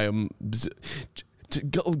 by a.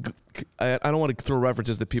 I don't want to throw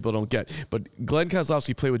references that people don't get, but Glenn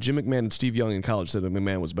Kozlowski played with Jim McMahon and Steve Young in college. Said that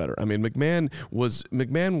McMahon was better. I mean,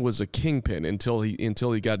 McMahon was a kingpin until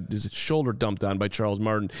he got his shoulder dumped on by Charles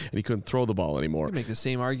Martin and he couldn't throw the ball anymore. You make the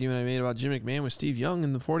same argument I made about Jim McMahon with Steve Young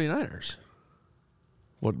in the 49ers.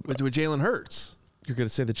 With Jalen Hurts. You're going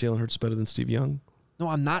to say that Jalen Hurts is better than Steve Young? No,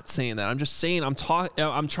 I'm not saying that. I'm just saying I'm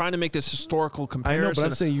trying to make this historical comparison. I know, but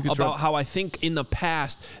I'm saying you could about how I think in the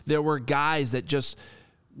past there were guys that just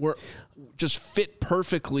fit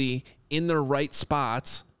perfectly in their right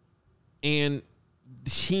spots, and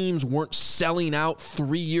teams weren't selling out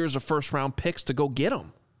 3 years of first-round picks to go get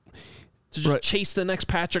them. To just chase the next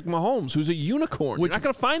Patrick Mahomes, who's a unicorn. You're not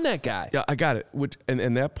going to find that guy. Yeah, I got it.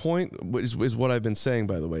 And that point is what I've been saying,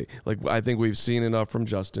 by the way. I think we've seen enough from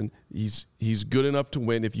Justin. He's good enough to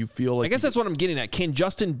win if you feel like. I guess that's what I'm getting at. Can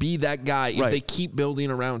Justin be that guy if they keep building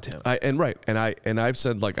around him? I've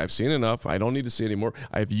said, I've seen enough. I don't need to see anymore.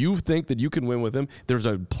 If you think that you can win with him, there's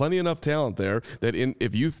plenty enough talent there that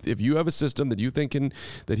if you have a system that you think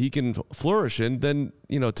that he can flourish in, then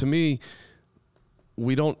to me.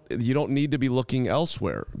 You don't need to be looking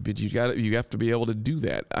elsewhere, but you have to be able to do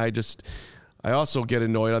that. I also get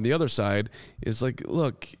annoyed on the other side. It's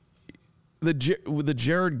look, the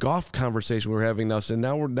Jared Goff conversation we're having now. So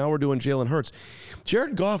now we're doing Jalen Hurts.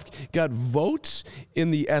 Jared Goff got votes in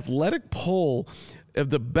the Athletic poll of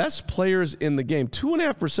the best players in the game.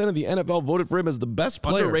 2.5% of the NFL voted for him as the best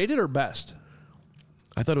player. Underrated or best?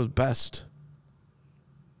 I thought it was best.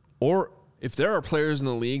 Or. If there are players in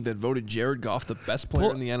the league that voted Jared Goff the best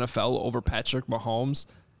player in the NFL over Patrick Mahomes,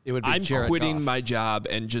 it would be Jared quitting Goff. my job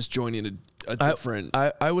and just joining a different.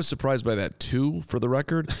 I was surprised by that too, for the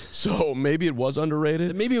record. So maybe it was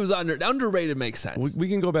underrated. Maybe it was underrated. Makes sense. We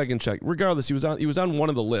can go back and check. Regardless, he was on one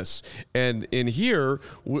of the lists, and in here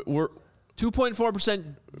we're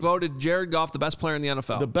 2.4% voted Jared Goff the best player in the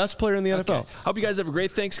NFL. The best player in the NFL. Okay. Hope you guys have a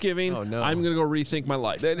great Thanksgiving. Oh, no. I'm going to go rethink my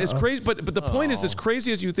life. That is crazy, but the point is, as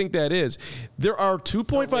crazy as you think that is, there are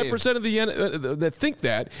 2.5% of the that think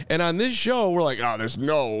that, and on this show, we're like, oh, there's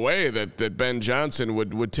no way that Ben Johnson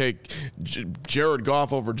would take Jared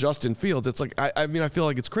Goff over Justin Fields. It's like, I mean, I feel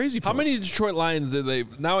like it's crazy. How many Detroit Lions did they?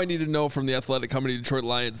 Now I need to know from The Athletic how many Detroit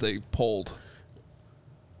Lions they polled.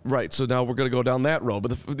 Right, so now we're going to go down that road.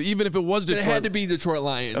 But even if it was Detroit... It had to be Detroit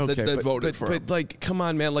Lions that voted for him. But, like, come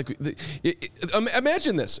on, man. Like,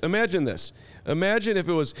 imagine this. Imagine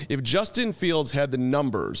if Justin Fields had the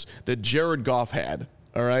numbers that Jared Goff had,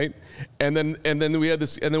 all right? And then we had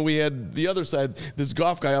this, and then we had the other side, this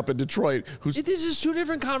Goff guy up in Detroit who's... This is two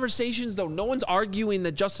different conversations, though. No one's arguing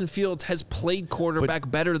that Justin Fields has played quarterback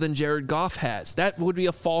better than Jared Goff has. That would be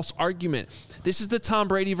a false argument. This is the Tom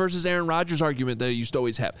Brady versus Aaron Rodgers argument that I used to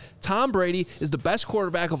always have. Tom Brady is the best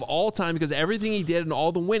quarterback of all time because of everything he did and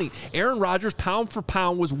all the winning. Aaron Rodgers, pound for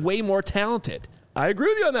pound, was way more talented. I agree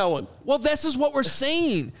with you on that one. Well, this is what we're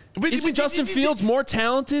saying. Isn't Justin Fields more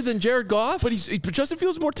talented than Jared Goff? But Justin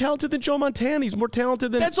Fields is more talented than Joe Montana. He's more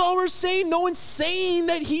talented than... That's all we're saying. No one's saying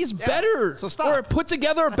that he's better. So stop. Or put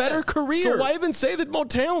together a better career. So why even say that more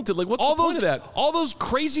talented? Like, what's the point of that? All those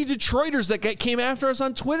crazy Detroiters that came after us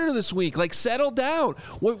on Twitter this week, like, settle down.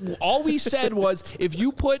 All we said was, if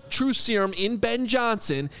you put True Serum in Ben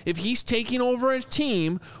Johnson, if he's taking over a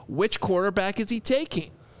team, which quarterback is he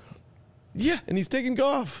taking? Yeah, and he's taking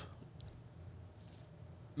Goff.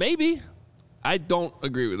 Maybe. I don't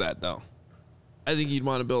agree with that, though. I think you'd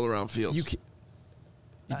want to build around Fields.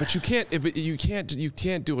 But you can't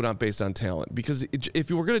do it based on talent, because if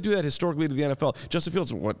you were going to do that historically to the NFL, Justin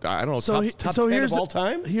Fields, I don't know, top 10 of all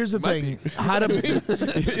time. Here's the thing: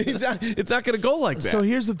 it's not going to go like that. So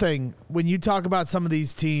here's the thing: when you talk about some of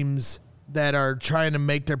these teams that are trying to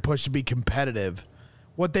make their push to be competitive,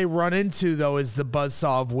 what they run into, though, is the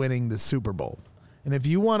buzzsaw of winning the Super Bowl. And if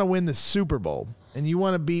you want to win the Super Bowl and you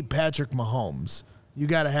want to beat Patrick Mahomes, you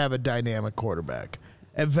got to have a dynamic quarterback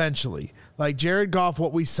eventually. Like Jared Goff,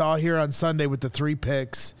 what we saw here on Sunday with the 3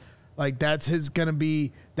 picks, like that's going to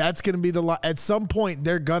be at some point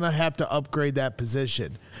they're going to have to upgrade that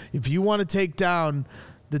position. If you want to take down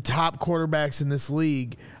the top quarterbacks in this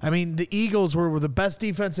league. I mean, the Eagles were the best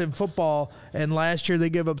defense in football, and last year they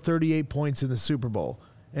gave up 38 points in the Super Bowl.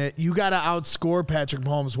 You got to outscore Patrick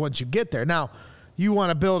Mahomes once you get there. Now, you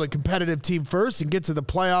want to build a competitive team first and get to the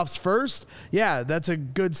playoffs first. Yeah, that's a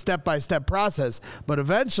good step-by-step process. But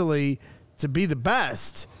eventually, to be the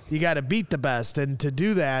best, you got to beat the best. And to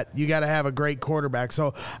do that, you got to have a great quarterback.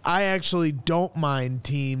 So I actually don't mind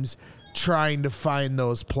teams trying to find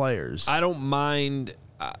those players. I don't mind...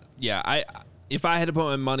 if I had to put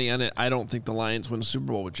my money on it, I don't think the Lions win a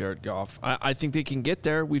Super Bowl with Jared Goff. I think they can get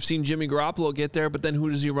there. We've seen Jimmy Garoppolo get there, but then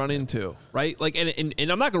who does he run into, right? Like, and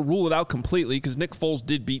I'm not going to rule it out completely because Nick Foles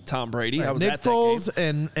did beat Tom Brady. Right. Nick Foles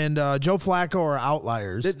and Joe Flacco are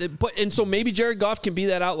outliers. And so maybe Jared Goff can be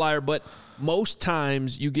that outlier, but most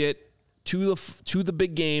times you get to the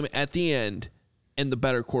big game at the end, and the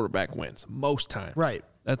better quarterback wins. Most times, right?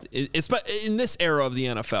 It's in this era of the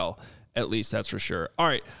NFL. At least that's for sure. All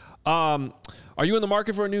right. Are you in the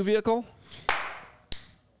market for a new vehicle?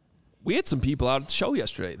 We had some people out at the show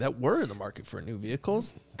yesterday that were in the market for new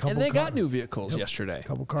vehicles, and they got new vehicles yesterday.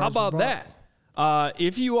 Couple cars. How about that?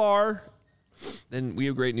 If you are, then we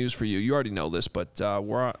have great news for you. You already know this, but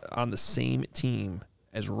we're on the same team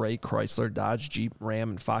as Ray Chrysler, Dodge, Jeep, Ram,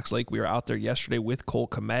 and Fox Lake. We were out there yesterday with Cole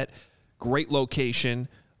Kmet. Great location.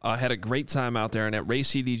 Had a great time out there, and at Ray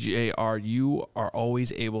CDJR, you are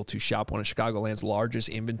always able to shop one of Chicagoland's largest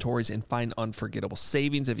inventories and find unforgettable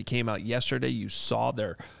savings. If you came out yesterday, you saw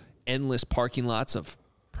their endless parking lots of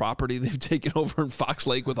property they've taken over in Fox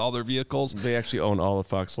Lake with all their vehicles. They actually own all of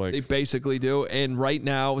Fox Lake. They basically do. And right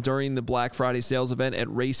now, during the Black Friday sales event at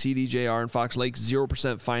Ray CDJR in Fox Lake,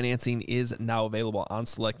 0% financing is now available on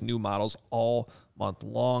select new models all month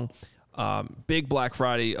long. Big Black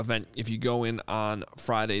Friday event. If you go in on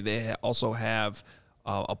Friday, they also have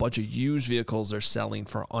a bunch of used vehicles they're selling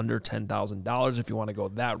for under $10,000. If you want to go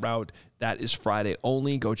that route, that is Friday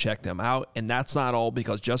only. Go check them out. And that's not all,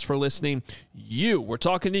 because just for listening, we're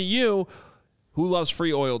talking to you who loves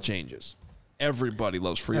free oil changes. Everybody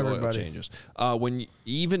loves free oil changes.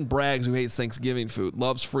 Even Braggs, who hates Thanksgiving food,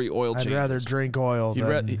 loves free oil changes. I'd rather drink oil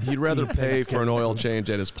He'd rather pay for an oil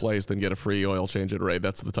change at his place than get a free oil change at Ray.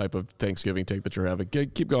 That's the type of Thanksgiving take that you're having.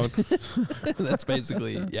 Keep going. That's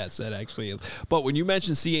basically, yes, that actually is. But when you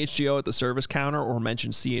mention CHGO at the service counter or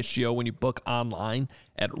mention CHGO when you book online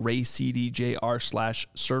at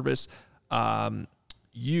raycdjr/service,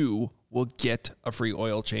 you will get a free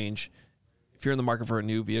oil change. If you're in the market for a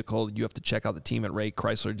new vehicle, you have to check out the team at Ray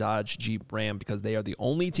Chrysler Dodge Jeep Ram because they are the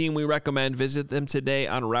only team we recommend. Visit them today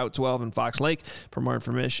on Route 12 in Fox Lake. For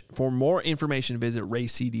more information, visit Ray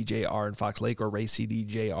CDJR in Fox Lake or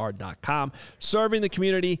raycdjr.com. Serving the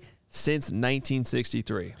community since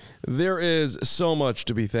 1963. There is so much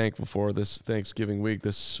to be thankful for this Thanksgiving week,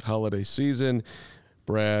 this holiday season.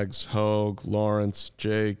 Braggs, Hogue, Lawrence,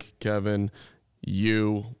 Jake, Kevin,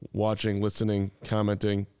 you watching, listening,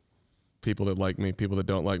 commenting. People that like me, people that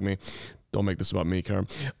don't like me. Don't make this about me, Carm.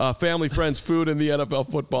 Family, friends, food, and the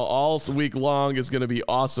NFL football all week long is going to be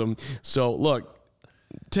awesome. So, look,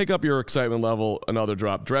 take up your excitement level another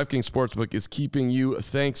drop. DraftKings Sportsbook is keeping you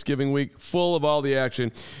Thanksgiving week full of all the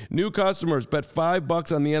action. New customers bet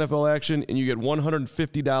 $5 on the NFL action, and you get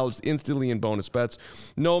 $150 instantly in bonus bets.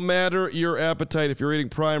 No matter your appetite, if you're eating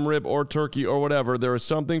prime rib or turkey or whatever, there is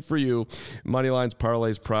something for you. Money lines,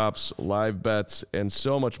 parlays, props, live bets, and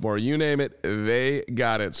so much more. You name it, they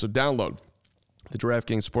got it. So download the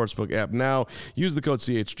DraftKings Sportsbook app now. Use the code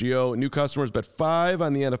CHGO. New customers bet $5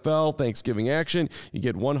 on the NFL Thanksgiving action. You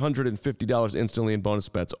get $150 instantly in bonus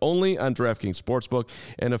bets only on DraftKings Sportsbook,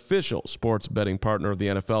 an official sports betting partner of the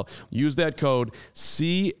NFL. Use that code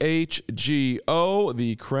CHGO.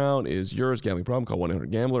 The crown is yours. Gambling problem? Call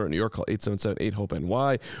 1-800-GAMBLER. In New York, call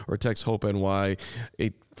 877-8-HOPE-NY or text HOPE-NY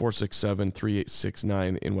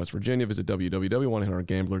 467-3869 in West Virginia. Visit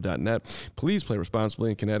www.1800gambler.net. Please play responsibly.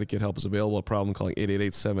 In Connecticut, help is available. A problem, calling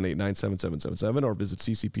 888-789-7777 or visit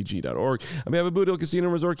ccpg.org. On behalf of Boot Hill Casino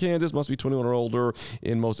and Resort, Kansas, must be 21 or older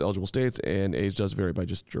in most eligible states, and age does vary by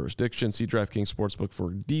just jurisdiction. See DraftKings Sportsbook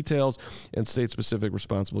for details and state-specific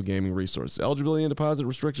responsible gaming resources. Eligibility and deposit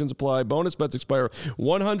restrictions apply. Bonus bets expire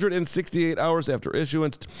 168 hours after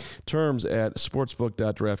issuance. Terms at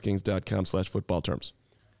sportsbook.draftkings.com/football terms.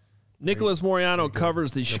 Nicholas Moriano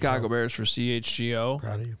covers the Chicago Bears for CHGO.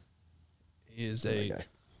 Proud of you. He is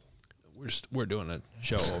we're doing a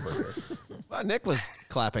show over here. Nicholas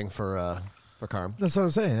clapping for Carm. That's what I'm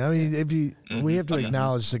saying. I mean, we have to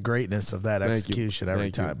acknowledge the greatness of that execution every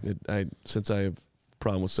time. Since I have a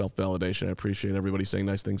problem with self-validation, I appreciate everybody saying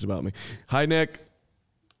nice things about me. Hi, Nick.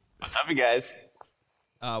 What's up, you guys?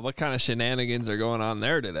 What kind of shenanigans are going on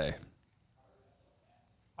there today?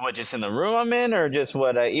 What, just in the room I'm in, or just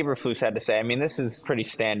what Eberflus had to say? I mean, this is pretty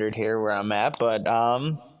standard here where I'm at, but,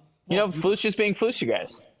 Flus just being Flus, you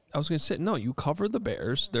guys. I was going to say, no, you cover the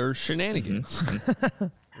Bears. They're shenanigans. Mm-hmm.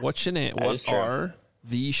 What are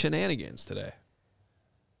the shenanigans today?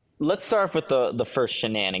 Let's start with the first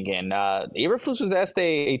shenanigan. Eberflus was asked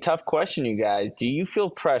a tough question, you guys. Do you feel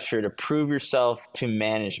pressure to prove yourself to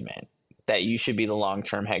management that you should be the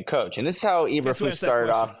long-term head coach? And this is how Eberflus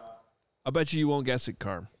started off. I bet you won't guess it,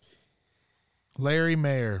 Carm. Larry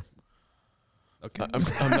Mayer. Okay.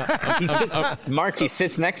 Mark, he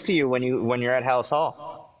sits next to you when you're at Hallis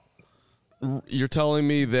Hall. You're telling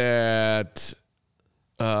me that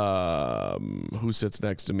who sits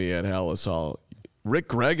next to me at Hallis Hall? Rick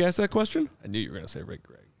Gregg asked that question? I knew you were going to say Rick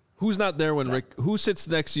Gregg. Who's not there when who sits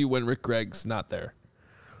next to you when Rick Gregg's not there?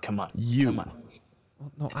 Come on. You. Come on.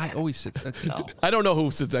 Well, no, I always sit. No. I don't know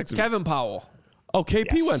who sits next to me. Kevin Powell. Oh,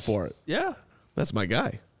 KP went for it. Yeah. That's my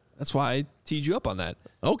guy. That's why I teed you up on that.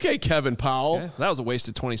 Okay, Kevin Powell. Okay. That was a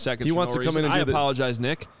wasted 20 seconds. He wants to come in and I apologize,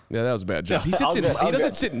 Nick. Yeah, that was a bad job. He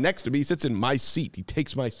doesn't sit next to me. He sits in my seat. He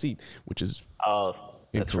takes my seat, which is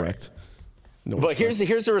incorrect. Right. No, but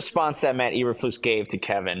here's a response that Matt Eberflus gave to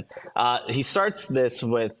Kevin. He starts this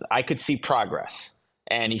with, "I could see progress,"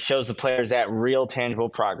 and he shows the players that real, tangible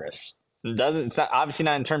progress. It's not, obviously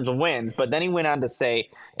not in terms of wins, but then he went on to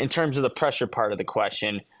say, in terms of the pressure part of the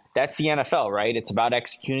question, that's the NFL, right? It's about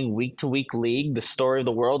executing week-to-week league. The story of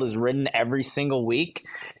the world is written every single week,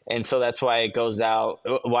 and so that's why it goes,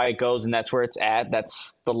 and that's where it's at.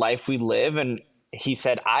 That's the life we live, and he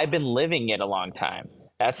said, "I've been living it a long time.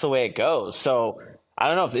 That's the way it goes." So I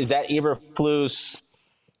don't know, is that Eberflus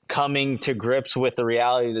coming to grips with the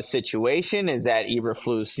reality of the situation? Is that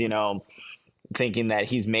Eberflus, thinking that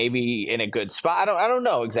he's maybe in a good spot? I don't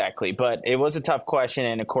know exactly, but it was a tough question,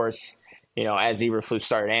 and of course, as Eberflus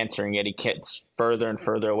started answering it, he gets further and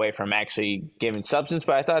further away from actually giving substance.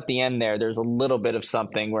 But I thought at the end there's a little bit of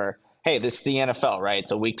something where hey, this is the NFL, right?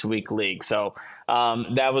 It's a week-to-week league. So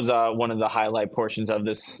that was one of the highlight portions of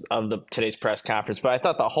today's press conference. But I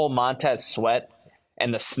thought the whole Montez Sweat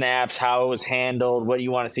and the snaps, how it was handled, what do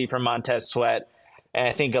you want to see from Montez Sweat? And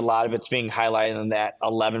I think a lot of it's being highlighted in that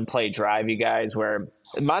 11-play drive, you guys, where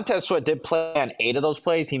Montez Sweat did play on 8 of those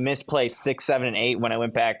plays. He missed plays 6, 7, and 8 when I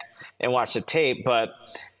went back and watched the tape. But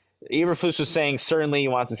Eberflus was saying certainly he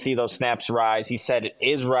wants to see those snaps rise. He said it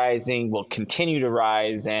is rising, will continue to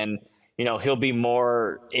rise, and he'll be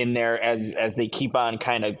more in there as they keep on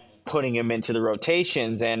kind of putting him into the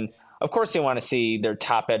rotations. And of course, they want to see their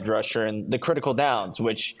top edge rusher and the critical downs,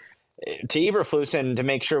 which to Eberflus, and to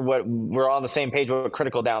make sure we're all on the same page with what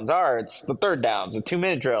critical downs are, it's the third downs, the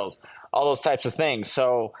 2-minute drills, all those types of things.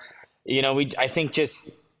 So, I think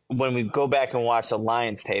just when we go back and watch the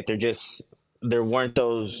Lions tape, there weren't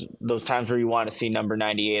those times where you want to see number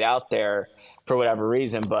 98 out there for whatever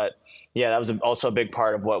reason. But yeah, that was also a big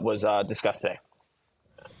part of what was discussed today.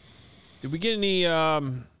 Did we get any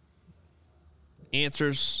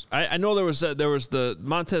answers? I know there was the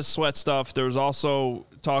Montez Sweat stuff. There was also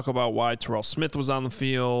talk about why Terrell Smith was on the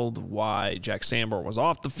field, why Jack Sanborn was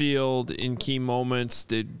off the field in key moments.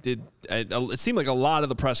 It seemed like a lot of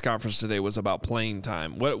the press conference today was about playing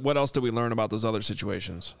time. What else did we learn about those other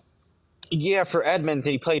situations? Yeah, for Edmonds,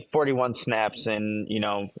 he played 41 snaps, and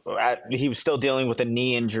he was still dealing with a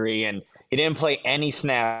knee injury, and he didn't play any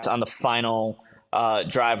snaps on the final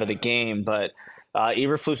drive of the game. But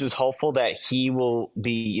Eberflus is hopeful that he will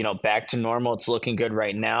be, back to normal. It's looking good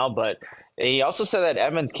right now, but he also said that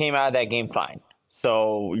Edmonds came out of that game fine.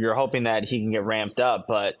 So you're hoping that he can get ramped up.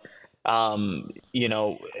 But,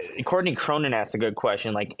 Courtney Cronin asked a good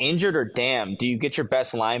question, like, injured or damned, do you get your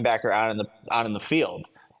best linebacker out in the field?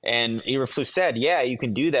 And Eberflus said, yeah, you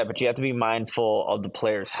can do that, but you have to be mindful of the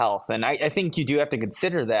player's health. And I think you do have to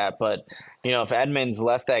consider that. But, if Edmonds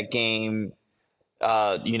left that game,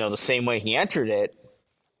 the same way he entered it,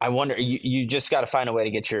 I wonder, you just got to find a way to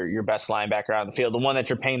get your best linebacker out on the field, the one that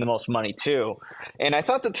you're paying the most money to. And I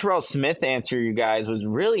thought the Terrell Smith answer, you guys, was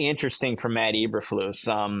really interesting from Matt Eberflus.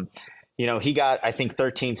 He got, I think,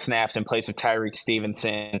 13 snaps in place of Tyreek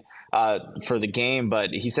Stevenson for the game, but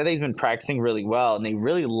he said that he's been practicing really well, and they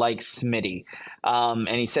really like Smitty. And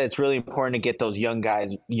he said it's really important to get those young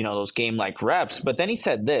guys, those game-like reps. But then he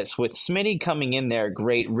said this, with Smitty coming in there,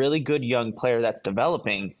 great, really good young player that's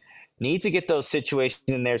developing, needs to get those situations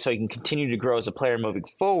in there so he can continue to grow as a player moving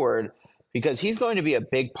forward, because he's going to be a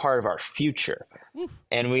big part of our future.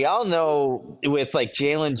 And we all know with like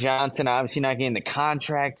Jalen Johnson obviously not getting the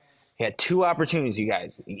contract, he had 2 opportunities, you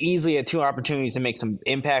guys. He easily had 2 opportunities to make some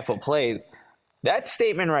impactful plays. That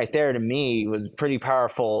statement right there to me was pretty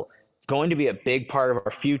powerful. Going to be a big part of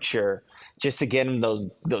our future, just to get him those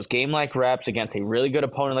game-like reps against a really good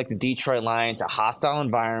opponent like the Detroit Lions, a hostile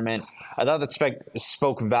environment. I thought that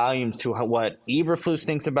spoke volumes to what Eberflus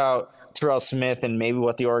thinks about Terrell Smith and maybe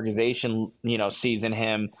what the organization, sees in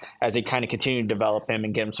him as they kind of continue to develop him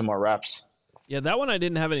and get him some more reps. Yeah, that one I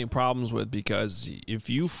didn't have any problems with, because if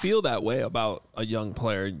you feel that way about a young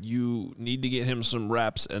player, you need to get him some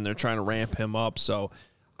reps, and they're trying to ramp him up. So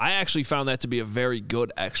I actually found that to be a very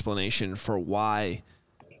good explanation for why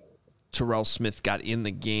Terrell Smith got in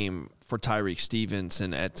the game for Tyreek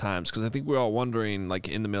Stevenson at times, because I think we're all wondering, like,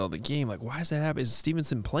 in the middle of the game, like, why is that happening? Is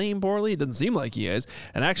Stevenson playing poorly? It doesn't seem like he is.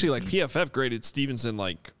 And actually, like, PFF graded Stevenson,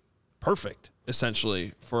 like, perfect,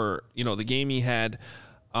 essentially, for, the game he had.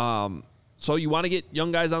 So you want to get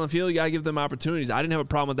young guys on the field, you got to give them opportunities. I didn't have a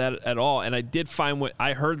problem with that at all. And I did find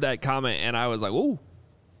I heard that comment, and I was like, ooh.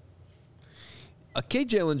 Okay,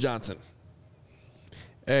 Jalen Johnson.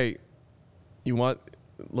 Hey,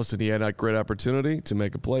 listen, he had a great opportunity to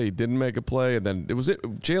make a play. He didn't make a play, and then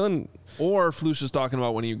Jalen. Or Flus is talking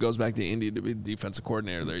about when he goes back to Indy to be the defensive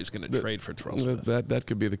coordinator there, he's going to trade for Terrell Smith. That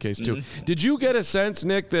could be the case, too. Did you get a sense,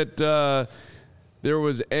 Nick, that there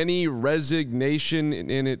was any resignation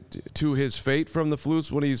in it to his fate from the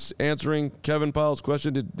Flus when he's answering Kevin Powell's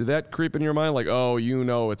question? Did that creep in your mind? Like,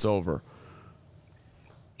 it's over.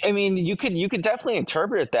 I mean, you could definitely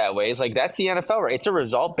interpret it that way. It's like, that's the NFL, right? It's a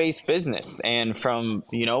result-based business. And from,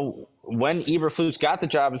 when Eberflus got the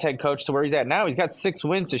job as head coach to where he's at now, he's got 6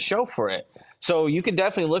 wins to show for it. So you can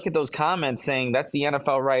definitely look at those comments saying that's the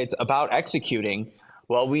NFL, right? It's about executing.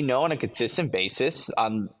 Well, we know on a consistent basis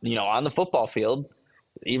on the football field,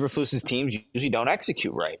 Eberflus's teams usually don't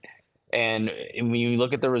execute right. And when you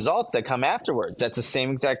look at the results that come afterwards, that's the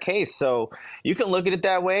same exact case. So you can look at it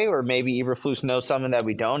that way, or maybe Eberflus knows something that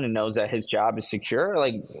we don't and knows that his job is secure.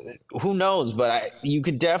 Like, who knows? But you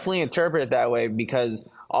could definitely interpret it that way, because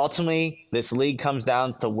ultimately, this league comes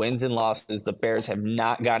down to wins and losses. The Bears have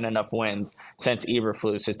not gotten enough wins since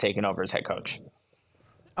Eberflus has taken over as head coach.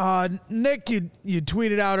 Nick, you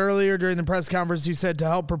tweeted out earlier during the press conference, you said to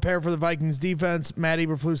help prepare for the Vikings defense, Matt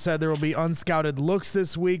Eberflus said there will be unscouted looks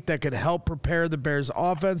this week that could help prepare the Bears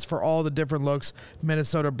offense for all the different looks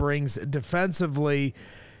Minnesota brings defensively.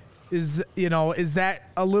 Is that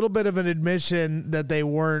a little bit of an admission that they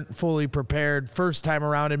weren't fully prepared first time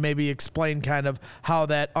around, and maybe explain kind of how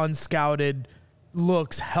that unscouted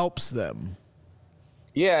looks helps them?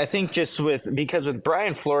 Yeah, I think because with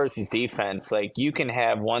Brian Flores' defense, like you can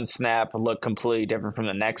have one snap look completely different from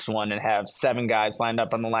the next one and have 7 guys lined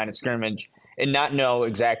up on the line of scrimmage and not know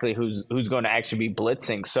exactly who's going to actually be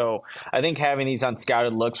blitzing. So I think having these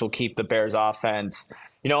unscouted looks will keep the Bears offense,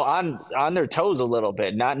 on their toes a little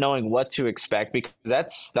bit, not knowing what to expect, because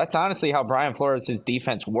that's honestly how Brian Flores'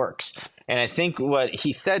 defense works. And I think what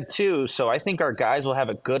he said too, so I think our guys will have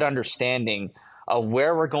a good understanding of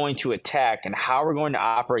where we're going to attack and how we're going to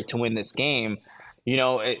operate to win this game.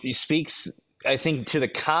 It speaks, I think, to the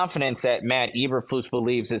confidence that Matt Eberflus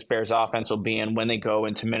believes this Bears offense will be in when they go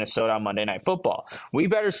into Minnesota on Monday Night Football. We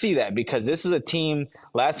better see that, because this is a team,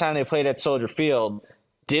 last time they played at Soldier Field,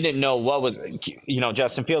 didn't know what was,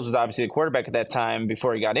 Justin Fields was obviously the quarterback at that time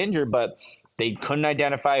before he got injured, but they couldn't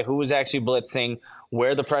identify who was actually blitzing,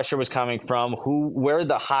 where the pressure was coming from, where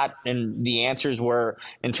the hot and the answers were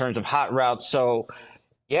in terms of hot routes. So,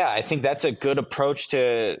 yeah, I think that's a good approach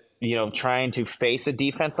to, trying to face a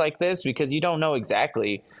defense like this, because you don't know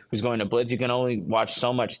exactly who's going to blitz. You can only watch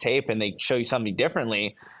so much tape and they show you something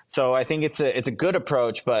differently. So I think it's a good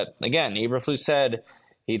approach. But again, Eberflus said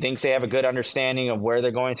he thinks they have a good understanding of where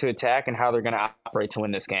they're going to attack and how they're going to operate to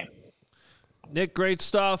win this game. Nick, great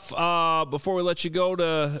stuff. Before we let you go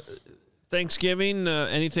to Thanksgiving,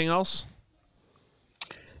 anything else?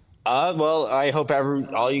 Well, I hope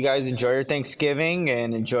all you guys enjoy your Thanksgiving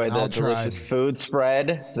and enjoy the delicious food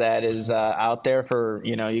spread that is out there for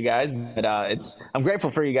you guys. But I'm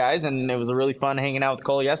grateful for you guys, and it was really fun hanging out with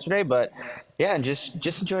Cole yesterday. But yeah, and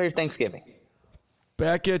just enjoy your Thanksgiving.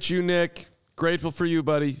 Back at you, Nick. Grateful for you,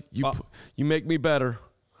 buddy. You make me better.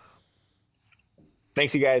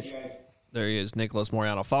 Thanks, you guys. There he is, Nicholas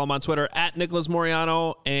Moriano. Follow him on Twitter at Nicholas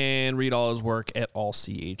Moriano and read all his work at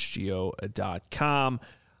allchgo.com.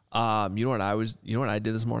 You know what I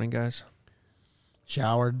did this morning, guys?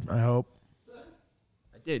 Showered, I hope.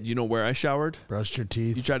 I did. You know where I showered? Brushed your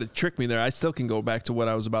teeth. You tried to trick me there. I still can go back to what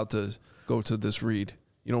I was about to go to this read.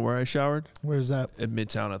 You know where I showered? Where's that? At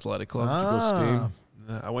Midtown Athletic Club. Did you go steam?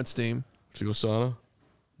 I went steam. Did you go sauna?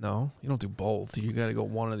 No, you don't do both. You got to go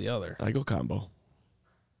one or the other. I go combo.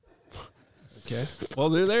 Okay. Well,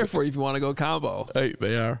 they're there for you if you want to go combo. Hey,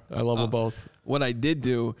 they are. I love them both. What I did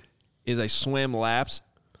do is I swam laps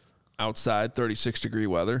outside, 36-degree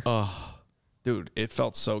weather. Oh. Dude, it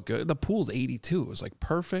felt so good. The pool's 82. It was like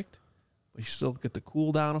perfect. But you still get the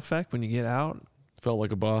cool down effect when you get out. Felt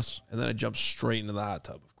like a boss. And then I jumped straight into the hot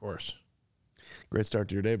tub, of course. Great start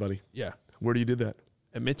to your day, buddy. Yeah. Where do you do that?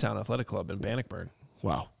 At Midtown Athletic Club in Bannockburn.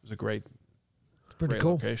 Wow. It was a great pretty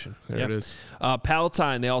cool location. There it is.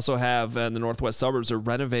 Palatine, they also have in the northwest suburbs. They're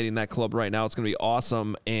renovating that club right now. It's going to be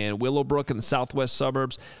awesome. And Willowbrook in the southwest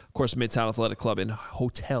suburbs. Of course, Midtown Athletic Club and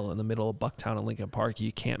Hotel in the middle of Bucktown and Lincoln Park.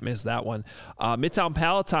 You can't miss that one. Midtown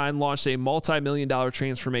Palatine launched a multi-million-dollar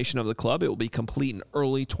transformation of the club. It will be complete in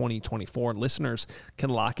early 2024. And listeners can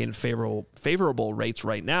lock in favorable rates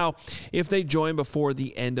right now if they join before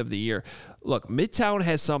the end of the year. Look, Midtown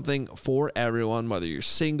has something for everyone, whether you're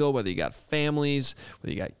single, whether you got families,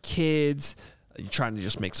 whether you got kids, you're trying to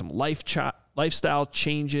just make some lifestyle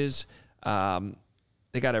changes.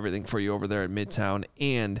 They got everything for you over there at Midtown,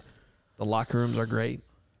 and the locker rooms are great. Do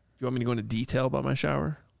you want me to go into detail about my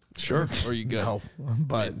shower? Sure. Or are you good? No,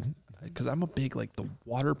 but because I'm a big, the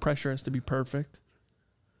water pressure has to be perfect.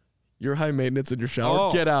 You're high maintenance in your shower.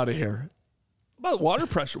 Oh. Get out of here. About water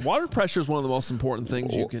pressure. Water pressure is one of the most important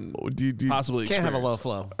things you can possibly Can't have a experience. low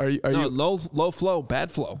flow. Are you low flow,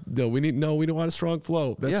 bad flow. No, we don't want a strong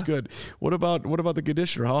flow. That's Yeah. good. What about the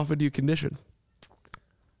conditioner? How often do you condition?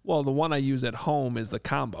 Well, the one I use at home is the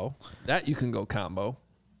combo. That you can go combo.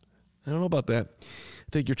 I don't know about that.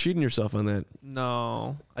 I think you're cheating yourself on that.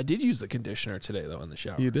 No. I did use the conditioner today, though, in the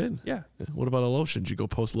shower. You did? Yeah. What about a lotion? Did you go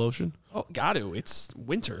post lotion? Oh, got to. It's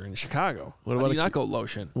winter in Chicago. What How about do you a not go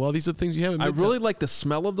lotion? Well, these are things you have in I Midtown. really like the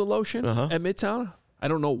smell of the lotion Uh-huh. at Midtown. I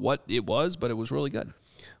don't know what it was, but it was really good.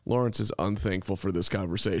 Lawrence is unthankful for this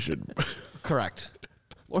conversation. Correct.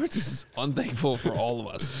 Lawrence is unthankful for all of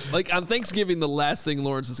us. Like, on Thanksgiving, the last thing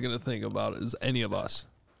Lawrence is going to think about is any of us.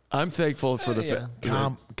 I'm thankful for the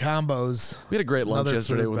combos. We had a great lunch Another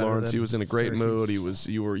yesterday food with better Lawrence. than He was in a great turkey. mood.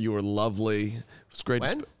 You were lovely. It was great.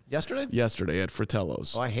 When? Yesterday? Yesterday at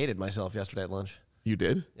Fratello's. Oh, I hated myself yesterday at lunch. You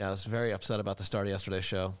did? Yeah, I was very upset about the start of yesterday's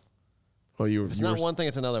show. Oh, you were. If it's not one thing,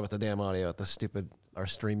 it's another with the damn audio. With the our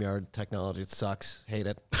StreamYard technology. It sucks. Hate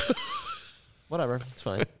it. Whatever. It's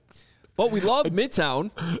fine. But we love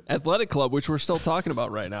Midtown Athletic Club, which we're still talking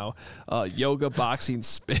about right now. Yoga, boxing,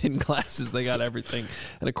 spin classes, they got everything.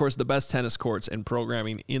 And, of course, the best tennis courts and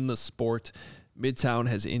programming in the sport. Midtown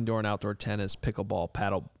has indoor and outdoor tennis, pickleball,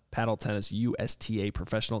 paddle tennis, USTA,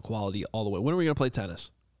 professional quality all the way. When are we going to play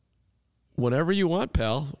tennis? Whenever you want,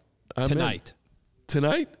 pal. Tonight.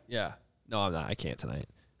 Tonight? Yeah. No, I'm not. I can't tonight.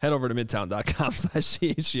 Head over to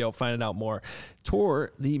midtown.com/CHGO. Find out more.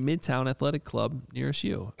 Tour the Midtown Athletic Club nearest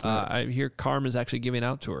you. I hear Carm is actually giving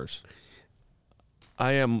out tours.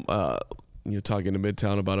 I am talking to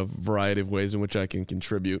Midtown about a variety of ways in which I can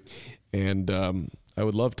contribute. And I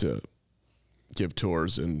would love to give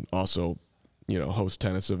tours and also, host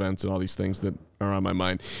tennis events and all these things that are on my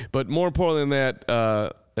mind. But more importantly than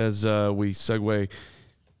that, as we segue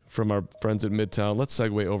from our friends at Midtown, let's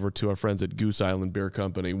segue over to our friends at Goose Island Beer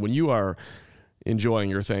Company. When you are enjoying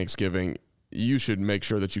your Thanksgiving, you should make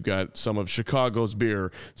sure that you got some of Chicago's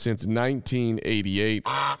beer since 1988.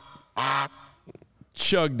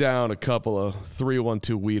 Chug down a couple of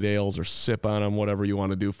 312 wheat ales or sip on them, whatever you want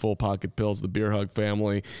to do. Full Pocket Pills, the Beer Hug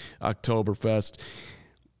family, Oktoberfest.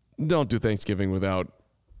 Don't do Thanksgiving without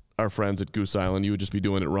our friends at Goose Island. You would just be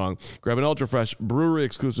doing it wrong. Grab an ultra-fresh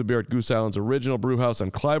brewery-exclusive beer at Goose Island's original brew house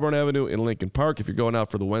on Clybourne Avenue in Lincoln Park. If you're going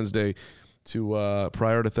out for the Wednesday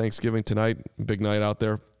prior to Thanksgiving tonight, big night out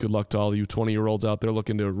there. Good luck to all you 20-year-olds out there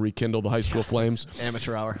looking to rekindle the high school flames.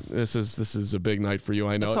 Amateur hour. This is a big night for you.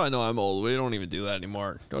 I know. That's how I know I'm old. We don't even do that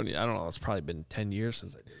anymore. I don't know. It's probably been 10 years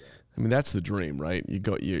since I did that. I mean, that's the dream, right?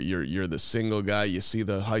 You're the single guy. You see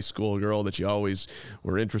the high school girl that you always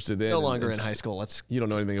were interested in. No longer in high school. You don't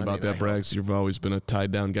know anything about that, Braggs. You've always been a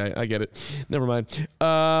tied down guy. I get it. Never mind.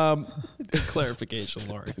 Good clarification,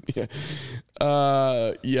 Lawrence.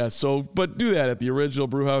 Yeah. So, but do that at the original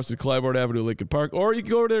brew house at Clybourne Avenue, Lincoln Park, or you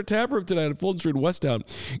can go over to their tap room tonight at Fulton Street, Westtown.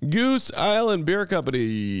 Goose Island Beer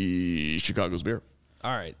Company, Chicago's beer.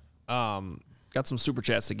 All right. Got some super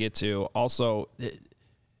chats to get to. Also,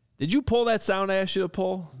 did you pull that sound I asked you to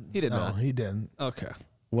pull? He did not. No, he didn't. Okay.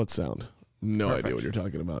 What sound? No idea what you're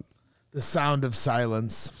talking about. The sound of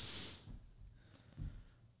silence.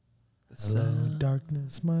 Hello,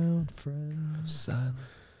 darkness, my old friend. Silence.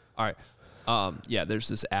 All right. Yeah, there's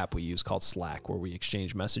this app we use called Slack where we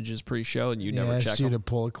exchange messages pre-show and you never check you them. to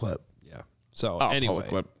pull a clip. Yeah. So pull a anyway,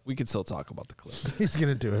 clip. we can still talk about the clip. He's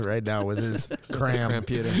gonna do it right now with his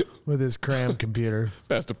computer. With his cram computer.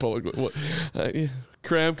 Has to pull a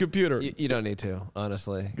cram computer. You don't need to,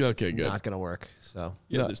 honestly. Okay, it's good. Not going to work. So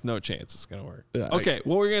Yeah, there's no chance it's going to work. Yeah, okay,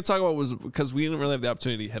 what we're going to talk about was, because we didn't really have the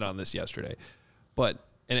opportunity to hit on this yesterday, and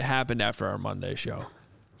it happened after our Monday show.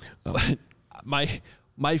 But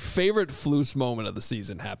my favorite Flus moment of the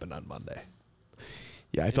season happened on Monday.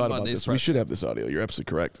 Yeah, I thought about Monday's this. We should have this audio. You're absolutely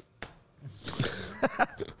correct.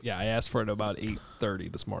 Yeah, I asked for it about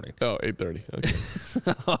 8:30 this morning. Oh, 8:30.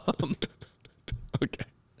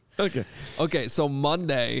 Okay. Okay, so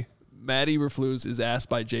Monday, Matt Eberflus is asked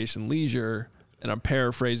by Jason Leisure, and I'm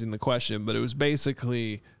paraphrasing the question, but it was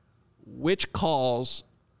basically, which calls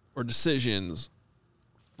or decisions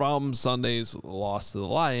from Sunday's loss to the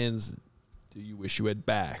Lions do you wish you had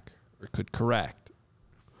back or could correct?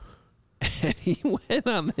 And he went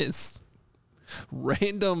on this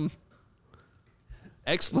random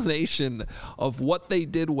explanation of what they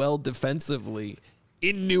did well defensively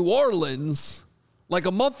in New Orleans like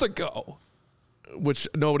a month ago. Which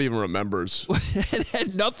nobody even remembers. It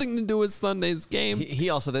had nothing to do with Sunday's game. he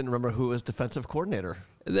also didn't remember who was defensive coordinator.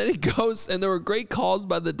 And then he goes, and there were great calls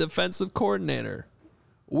by the defensive coordinator,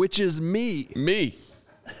 which is me. Me.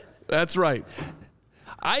 That's right.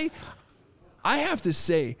 I have to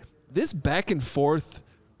say, this back and forth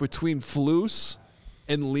between Flus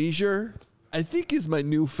and Leisure, I think is my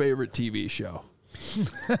new favorite TV show.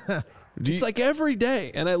 It's like every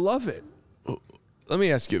day, and I love it. Let me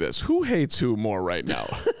ask you this. Who hates who more right now?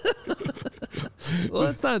 Well,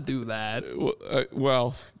 let's not do that.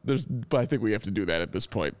 But I think we have to do that at this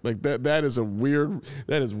point. Like that is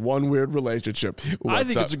one weird relationship. I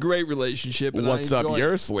think it's a great relationship. And what's I up enjoy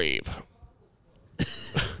your it. sleeve?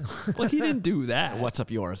 Well, he didn't do that. What's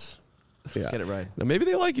up yours? Yeah. Get it right. Now, maybe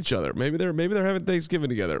they like each other. Maybe they're having Thanksgiving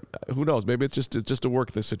together. Who knows? Maybe it's just a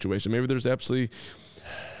work this situation. Maybe there's absolutely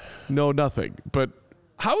nothing. But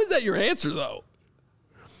How is that your answer, though?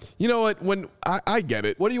 You know what? When I get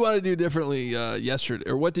it. What do you want to do differently yesterday?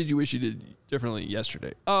 Or what did you wish you did differently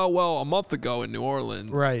yesterday? Oh, well, a month ago in New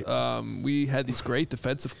Orleans, Right. We had these great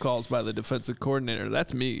defensive calls by the defensive coordinator.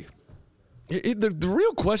 That's me. The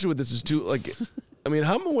real question with this is too, like, I mean,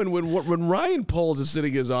 when Ryan Poles is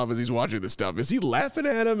sitting in his office, he's watching this stuff. Is he laughing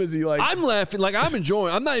at him? Is he like? I'm laughing, like I'm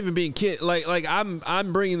enjoying. I'm not even being kid. Like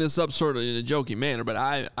I'm bringing this up sort of in a joking manner, but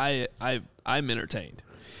I'm entertained.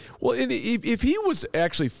 Well, if he was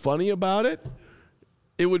actually funny about it,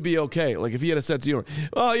 it would be okay. Like if he had a sense of humor.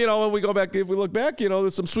 Well, when we look back,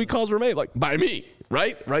 there's some sweet calls were made, like by me,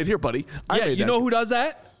 right here, buddy. Yeah, you know who does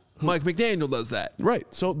that? Mike McDaniel does that. Right.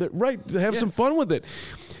 So have some fun with it.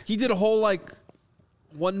 He did a whole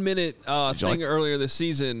 1 minute thing earlier this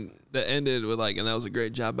season that ended with and that was a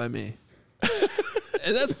great job by me.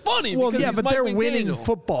 And that's funny. Well, yeah, he's but Mike they're McDaniel. winning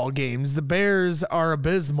football games. The Bears are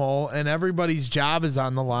abysmal, and everybody's job is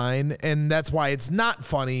on the line, and that's why it's not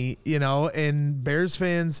funny, and Bears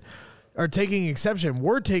fans are taking exception.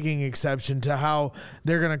 We're taking exception to how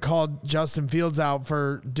they're going to call Justin Fields out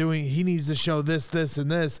for he needs to show this, and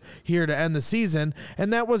this here to end the season.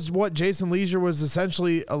 And that was what Jason Leisure was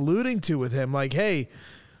essentially alluding to with him. Like, hey,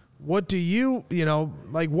 what do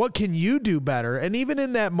what can you do better? And even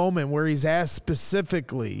in that moment where he's asked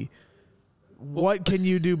specifically, what can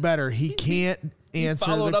you do better? He can't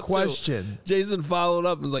answer the question. Jason followed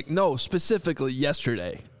up and was like, no, specifically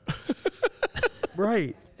yesterday.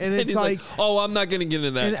 Right. And it's like, oh, I'm not going to get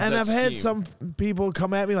into that. And I've had some people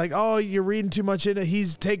come at me like, oh, you're reading too much into it.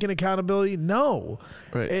 He's taking accountability. No,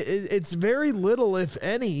 right. It's very little, if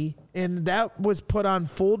any. And that was put on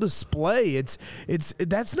full display.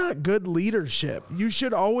 That's not good leadership. You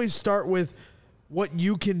should always start with what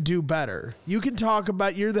you can do better. You can talk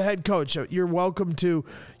about, you're the head coach. You're welcome to,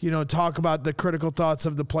 talk about the critical thoughts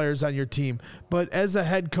of the players on your team. But as a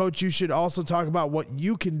head coach, you should also talk about what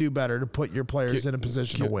you can do better to put your players in a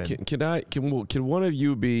position to win. Can one of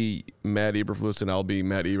you be Matt Eberflus and I'll be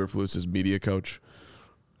Matt Eberflus's media coach?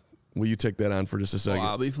 Will you take that on for just a second?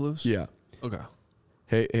 I'll be Flus? Yeah. Okay.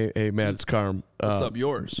 Hey, Matt, it's Carm. What's up,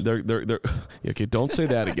 yours? They're okay. Don't say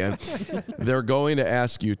that again. They're going to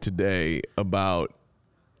ask you today about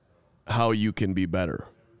how you can be better.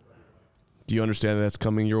 Do you understand that's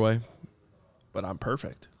coming your way? But I'm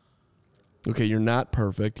perfect. Okay, you're not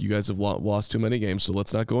perfect. You guys have lost too many games, so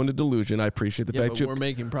let's not go into delusion. I appreciate the fact we're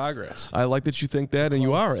making progress. I like that you think that, and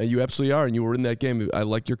you are, and you absolutely are, and you were in that game. I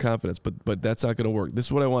like your confidence, but that's not going to work. This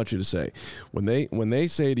is what I want you to say. When they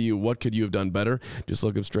say to you, what could you have done better, just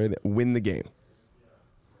look them straight, win the game.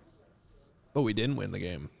 But we didn't win the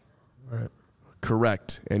game. Right.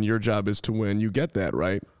 Correct, and your job is to win. You get that,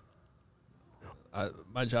 right?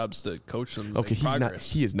 My job's to coach them. Okay,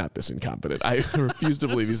 he is not this incompetent. I refuse to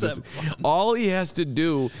believe he's this. All he has to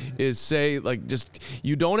do is say,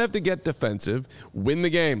 you don't have to get defensive. Win the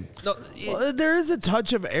game. No, there is a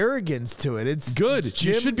touch of arrogance to it. It's good.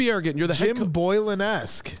 You should be arrogant. You're the Jim head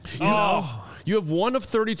Boylan-esque. You have one of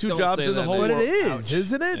 32 jobs in the whole world. But it is,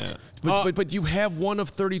 isn't it? Yeah. But you have one of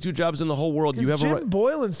 32 jobs in the whole world. You have Jim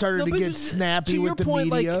Boylan started to get snappy with the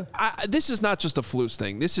media. This is not just a Flus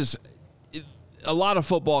thing. This is a lot of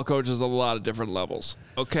football coaches at a lot of different levels.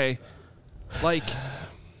 Okay, I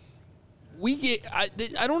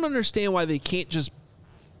don't understand why they can't just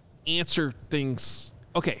answer things.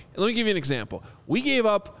 Okay, let me give you an example. We gave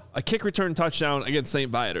up a kick return touchdown against St.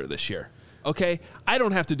 Viator this year. Okay, I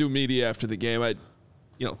don't have to do media after the game.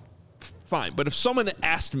 Fine. But if someone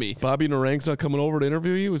asked me, Bobby Narang's not coming over to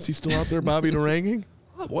interview you. Is he still out there, Bobby Naranging?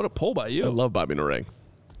 Oh, what a pull by you! I love Bobby Narang.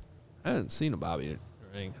 I haven't seen a Bobby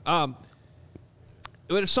Narang.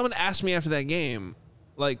 But if someone asked me after that game,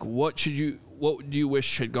 what do you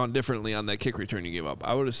wish had gone differently on that kick return you gave up?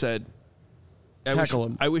 I would have said,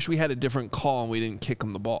 I wish we had a different call and we didn't kick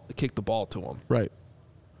the ball to him. Right.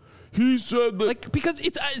 He said that because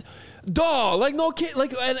it's no kid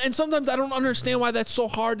and sometimes I don't understand why that's so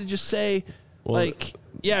hard to just say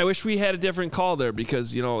I wish we had a different call there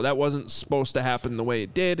because that wasn't supposed to happen the way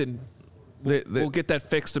it did and. We'll get that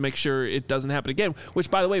fixed to make sure it doesn't happen again. Which,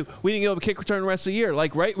 by the way, we didn't give up a kick return the rest of the year.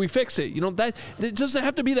 Right? We fix it. That it doesn't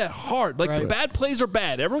have to be that hard. The bad plays are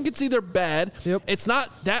bad. Everyone can see they're bad. Yep. It's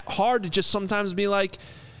not that hard to just sometimes be like,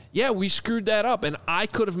 yeah, we screwed that up, and I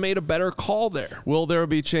could have made a better call there. Will there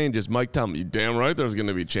be changes? Mike, tell me, you damn right there's going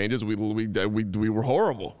to be changes. We were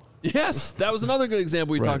horrible. Yes, that was another good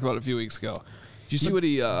example we talked about a few weeks ago. Did you see what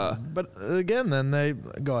he? But again, then they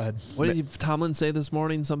go ahead. What did Tomlin say this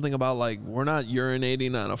morning? Something about we're not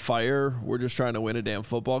urinating on a fire. We're just trying to win a damn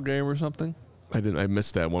football game or something. I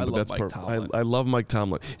missed that one, I but love that's Mike Tomlin. I love Mike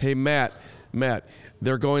Tomlin. Hey, Matt,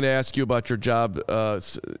 they're going to ask you about your job,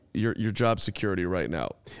 your job security right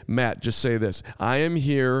now. Matt, just say this: I am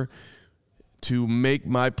here to make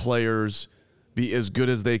my players be as good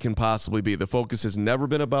as they can possibly be. The focus has never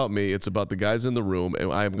been about me. It's about the guys in the room, and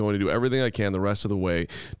I am going to do everything I can the rest of the way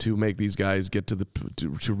to make these guys get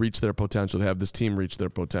to reach their potential, to have this team reach their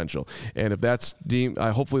potential. And if that's deemed,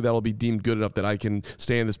 hopefully that'll be deemed good enough that I can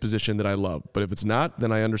stay in this position that I love. But if it's not,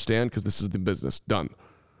 then I understand, because this is the business. Done.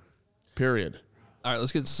 Period. All right,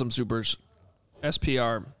 let's get to some supers.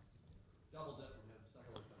 SPR.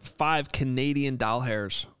 5 Canadian doll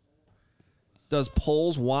hairs. Does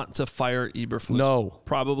Poles want to fire Eberflus? No.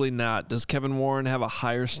 Probably not. Does Kevin Warren have a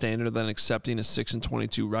higher standard than accepting a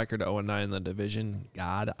 6-22 record, 0-9 in the division?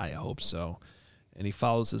 God, I hope so. And he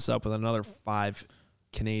follows this up with another 5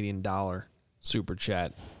 Canadian dollar super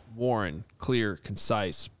chat. Warren, clear,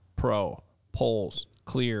 concise, pro. Poles,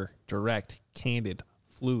 clear, direct, candid,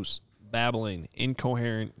 Flus, babbling,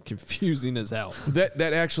 incoherent, confusing as hell. That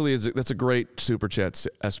actually that's a great super chat,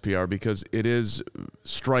 SPR, because it is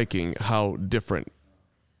striking how different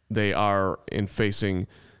they are in facing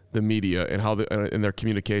the media and how in their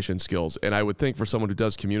communication skills. And I would think for someone who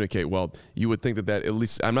does communicate well, you would think that at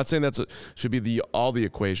least, I'm not saying should be all the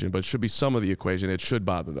equation, but it should be some of the equation. It should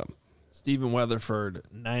bother them. Stephen Weatherford,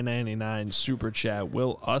 $9.99 super chat.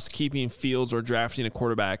 Will us keeping Fields or drafting a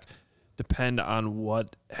quarterback depend on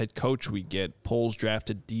what head coach we get? Poles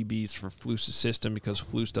drafted DBs for Flus' system because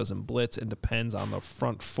Flus doesn't blitz and depends on the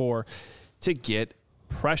front four to get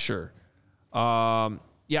pressure.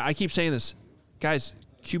 Yeah, I keep saying this. Guys,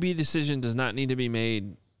 QB decision does not need to be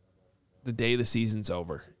made the day the season's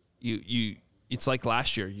over. It's like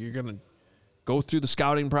last year. You're going to go through the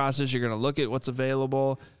scouting process. You're going to look at what's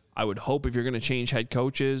available. I would hope if you're going to change head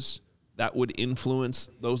coaches, that would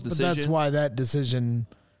influence those decisions. But that's why that decision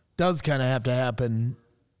does kind of have to happen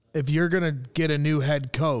if you're going to get a new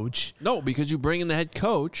head coach. No, because you bring in the head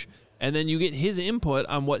coach, and then you get his input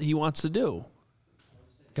on what he wants to do.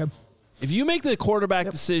 Okay. If you make the quarterback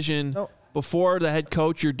decision before the head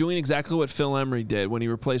coach, you're doing exactly what Phil Emery did when he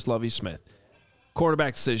replaced Lovie Smith.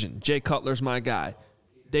 Quarterback decision. Jay Cutler's my guy.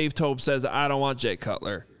 Dave Tope says, I don't want Jay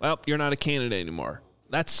Cutler. Well, you're not a candidate anymore.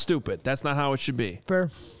 That's stupid. That's not how it should be.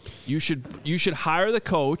 Fair. You should hire the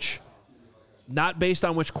coach, not based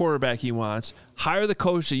on which quarterback he wants. Hire the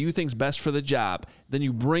coach that you think's best for the job. Then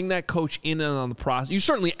you bring that coach in on the process. You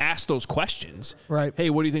certainly ask those questions. Right. Hey,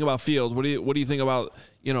 what do you think about Fields? What do you think about,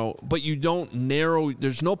 but you don't narrow.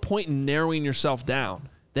 There's no point in narrowing yourself down.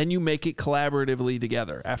 Then you make it collaboratively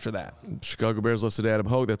together after that. Chicago Bears listed Adam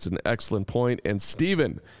Hogue. That's an excellent point. And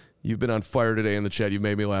Steven, you've been on fire today in the chat. You've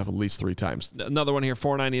made me laugh at least 3 times. Another one here,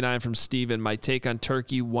 $4.99 from Steven. My take on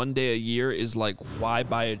turkey one day a year is like, why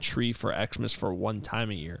buy a tree for Xmas for one time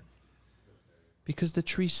a year? Because the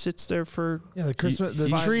tree sits there for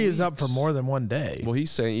the tree is up for more than one day. Well, he's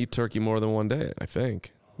saying eat turkey more than one day, I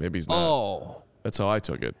think. Maybe he's not. Oh. That's how I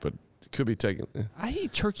took it, but it could be taken. I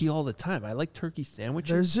eat turkey all the time. I like turkey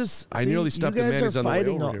sandwiches. There's just I nearly stopped at Manny's on the way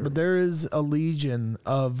over here. But there is a legion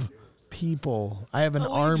of people. I have an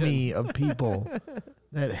army of people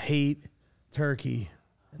that hate turkey,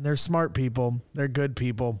 and they're smart people. They're good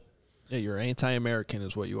people. Yeah, you're anti-American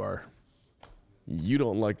is what you are. You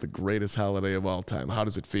don't like the greatest holiday of all time. How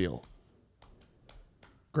does it feel?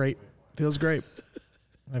 Great. Feels great.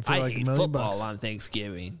 I like hate football on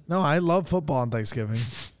Thanksgiving. No, I love football on Thanksgiving.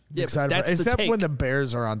 Yeah, excited that's except when the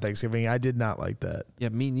Bears are on Thanksgiving. I did not like that. Yeah,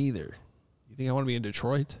 me neither. You think I want to be in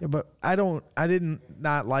Detroit? Yeah, but I didn't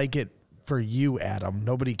not like it for you, Adam.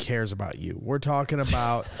 Nobody cares about you. We're talking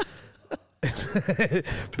about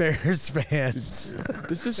Bears fans.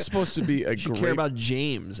 This is supposed to be a you great... care about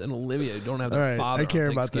James and Olivia. You don't have their father. I care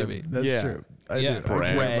on about them. That's true. I do. I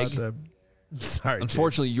care about them. Sorry.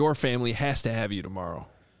 Unfortunately, your family has to have you tomorrow.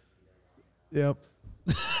 Yep.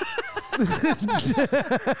 For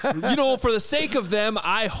the sake of them,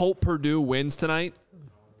 I hope Purdue wins tonight.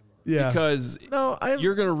 Yeah. Because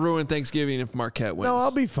you're going to ruin Thanksgiving if Marquette wins. No,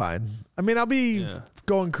 I'll be fine. I mean, I'll be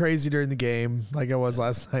going crazy during the game like I was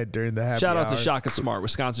last night during the happy Shout out hour. to Shaka Smart.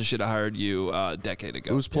 Wisconsin should have hired you a decade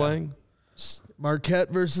ago. Who's playing? Marquette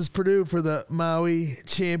versus Purdue for the Maui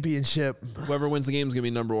Championship. Whoever wins the game is going to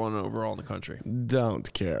be number 1 overall in the country.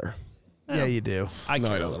 Don't care. Yeah, you do. I care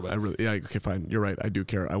I a don't. little bit. I really. Yeah. Okay. Fine. You're right. I do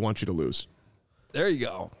care. I want you to lose. There you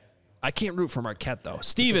go. I can't root for Marquette though.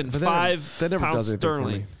 Steven, But that never does anything for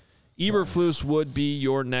sterling. Eberflus would be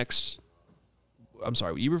your next. I'm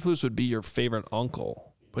sorry. Eberflus would be your favorite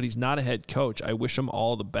uncle, but he's not a head coach. I wish him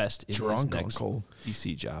all the best in his next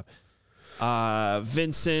DC job.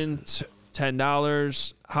 Vincent,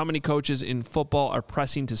 $10. How many coaches in football are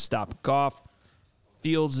pressing to stop Goff?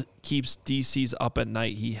 Fields keeps DC's up at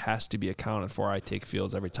night. He has to be accounted for. I take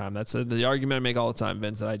Fields every time. That's the argument I make all the time,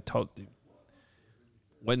 Vince. What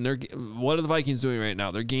are the Vikings doing right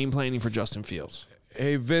now? They're game planning for Justin Fields.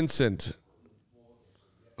 Hey, Vincent,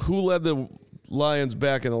 who led the Lions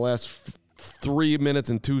back in the last 3 minutes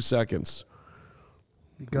and 2 seconds?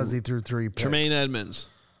 Because he threw 3 picks. Tremaine Edmonds.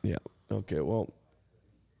 Yeah. Okay. Well.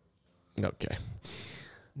 Okay.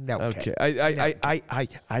 No. Okay.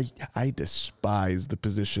 I despise the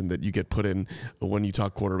position that you get put in when you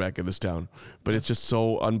talk quarterback in this town, but it's just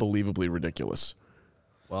so unbelievably ridiculous.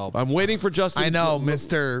 Well, I'm waiting for Justin. I know,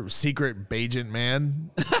 Mr. Secret Bagent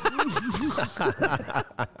Man.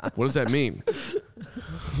 What does that mean?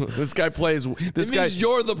 This guy plays. This it guy. means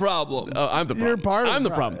you're the problem. I'm the problem. You're part of I'm the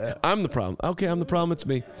the problem. I'm the problem. Okay, I'm the problem. It's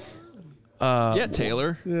me.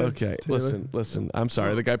 Taylor. Okay, Taylor. listen. I'm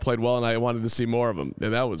sorry. The guy played well, and I wanted to see more of him.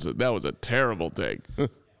 And that was a terrible take.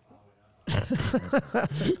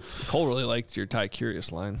 Cole really liked your Ty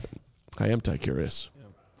Curious line. I am Ty Curious.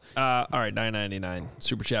 All right, $9.99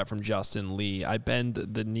 super chat from Justin Lee. I bend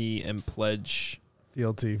the knee and pledge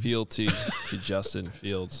Fealty. to Justin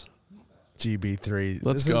Fields. GB3.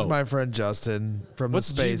 Let's This go. is my friend Justin from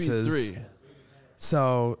What's the Spaces. GB3?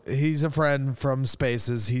 So he's a friend from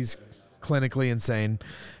Spaces. He's clinically insane.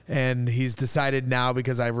 And he's decided now,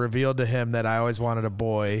 because I revealed to him that I always wanted a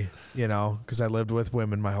boy, because I lived with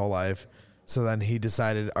women my whole life. So then he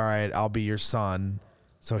decided, all right, I'll be your son.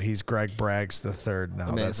 So he's Greg Braggs the third now.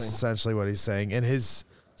 Amazing. That's essentially what he's saying. And his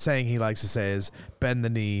saying he likes to say is bend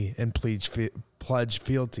the knee and pledge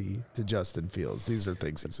fealty to Justin Fields. These are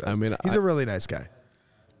things he says. I mean, he's a really nice guy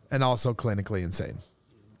and also clinically insane.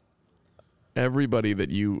 Everybody that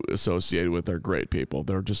you associate with are great people.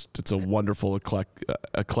 It's a wonderful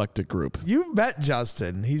eclectic group. You've met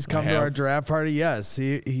Justin. He's come to our draft party. Yes,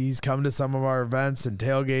 he's come to some of our events and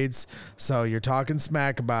tailgates. So you're talking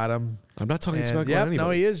smack about him. I'm not talking And smack about anybody. no,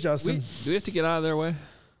 he is Justin. Do we have to get out of their way?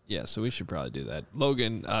 Yeah, so we should probably do that.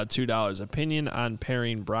 Logan, $2. Opinion on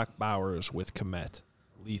pairing Brock Bowers with Komet.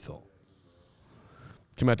 Lethal.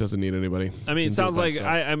 Komet doesn't need anybody. I mean, He it can sounds do it like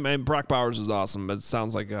by himself. Brock Bowers is awesome, but it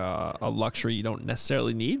sounds like a luxury you don't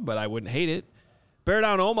necessarily need, but I wouldn't hate it. Bear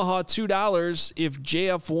Down Omaha, $2. If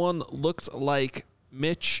JF1 looked like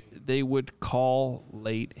Mitch, they would call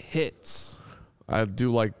late hits. I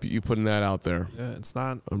do like you putting that out there. Yeah, it's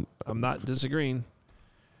not. I'm not disagreeing.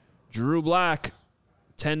 Drew Black,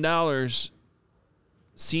 $10.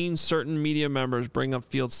 Seen certain media members bring up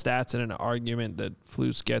Field stats in an argument that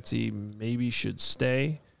Flus Getsy maybe should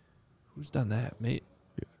stay. Who's done that, mate?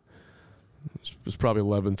 It's probably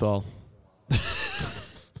Leventhal.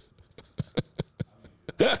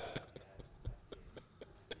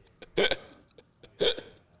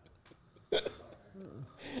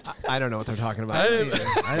 I don't know what they're talking about.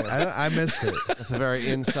 I missed it. It's a very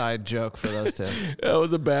inside joke for those two. That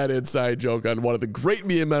was a bad inside joke on one of the great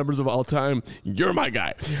media members of all time. You're my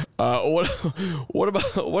guy. What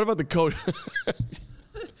about the coach?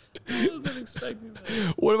 I wasn't expecting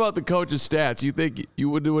that. What about the coach's stats? You think you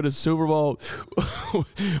would win a Super Bowl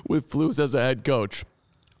with Flus as a head coach?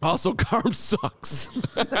 Also, Carm sucks.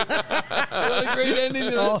 What a great ending to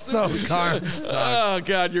this. Also, Carm sucks. Oh,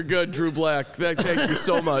 God, you're good, Drew Black. Thank you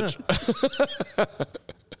so much.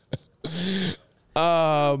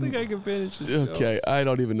 I think I can finish this show. Okay, I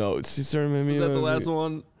don't even know. Is that the last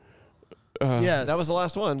one? Yes. That was the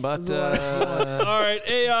last one, but All right,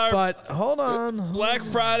 AR. But hold on. Black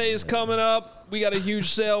Friday is coming up. We got a huge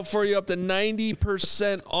sale for you, up to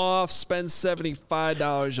 90% off. Spend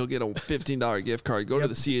 $75. You'll get a $15 gift card. Go to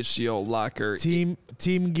the CHGO locker. Team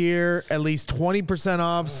gear, at least 20%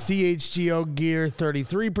 off. CHGO gear,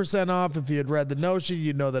 33% off. If you had read the notion,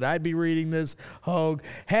 you'd know that I'd be reading this. Hogue.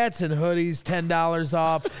 Hats and hoodies, $10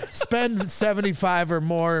 off. Spend $75 or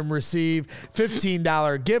more and receive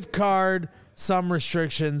 $15 gift card. Some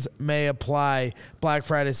restrictions may apply. Black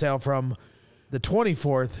Friday sale from the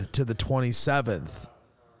 24th to the 27th.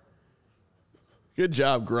 Good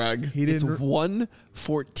job, Greg. He It's didn't.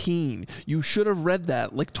 1:14. You should have read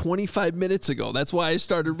that like 25 minutes ago. That's why I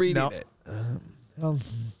started reading it.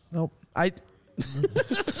 Nope. I.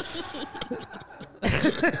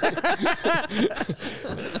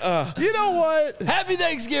 You know what? Happy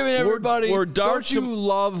Thanksgiving, everybody. we're dark Don't you to-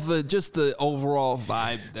 love the overall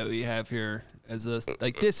vibe that we have here? As a,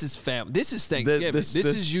 like, this is family. This is Thanksgiving. This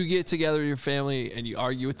is you get together with your family and you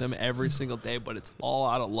argue with them every single day, but it's all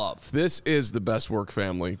out of love. This is the best work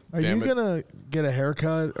family. Are Damn you it. gonna get a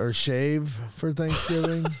haircut or shave for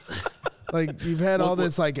Thanksgiving? Like you've had all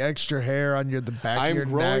this like extra hair on the back of your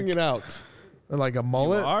I'm growing neck, it out. or like a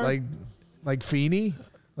mullet. are? Like Like Feeney?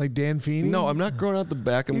 Like Dan Feeney? No, I'm not growing out the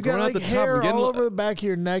back. I'm You growing got out like the top. hair I'm getting all over the back of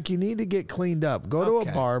your neck. You need to get cleaned up. Go to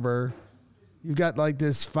a barber. You've got like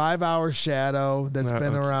this 5-hour shadow that's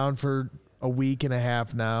been around for a week and a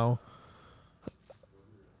half now.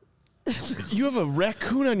 You have a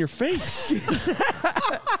raccoon on your face.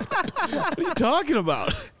 What are you talking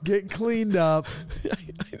about? Get cleaned up.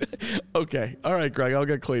 Okay. All right, Greg. I'll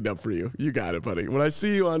get cleaned up for you. You got it, buddy. When I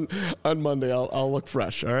see you on Monday, I'll look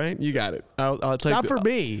fresh. All right. You got it. I'll take. Not for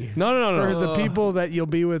me. No. For the people that you'll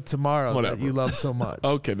be with tomorrow Whatever. that you love so much.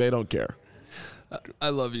 Okay. They don't care. I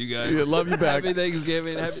love you guys. Yeah, love you back. Happy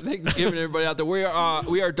Thanksgiving. Happy Thanksgiving, everybody out there. We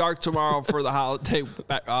are dark tomorrow for the holiday.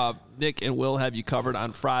 Nick and Will have you covered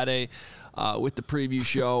on Friday with the preview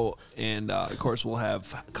show. And, of course, we'll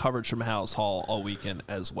have coverage from House Hall all weekend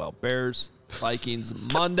as well. Bears,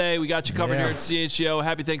 Vikings, Monday. We got you covered here at CHGO.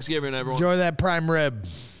 Happy Thanksgiving, everyone. Enjoy that prime rib.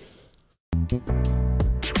 We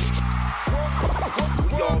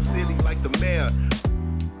all silly like the mayor.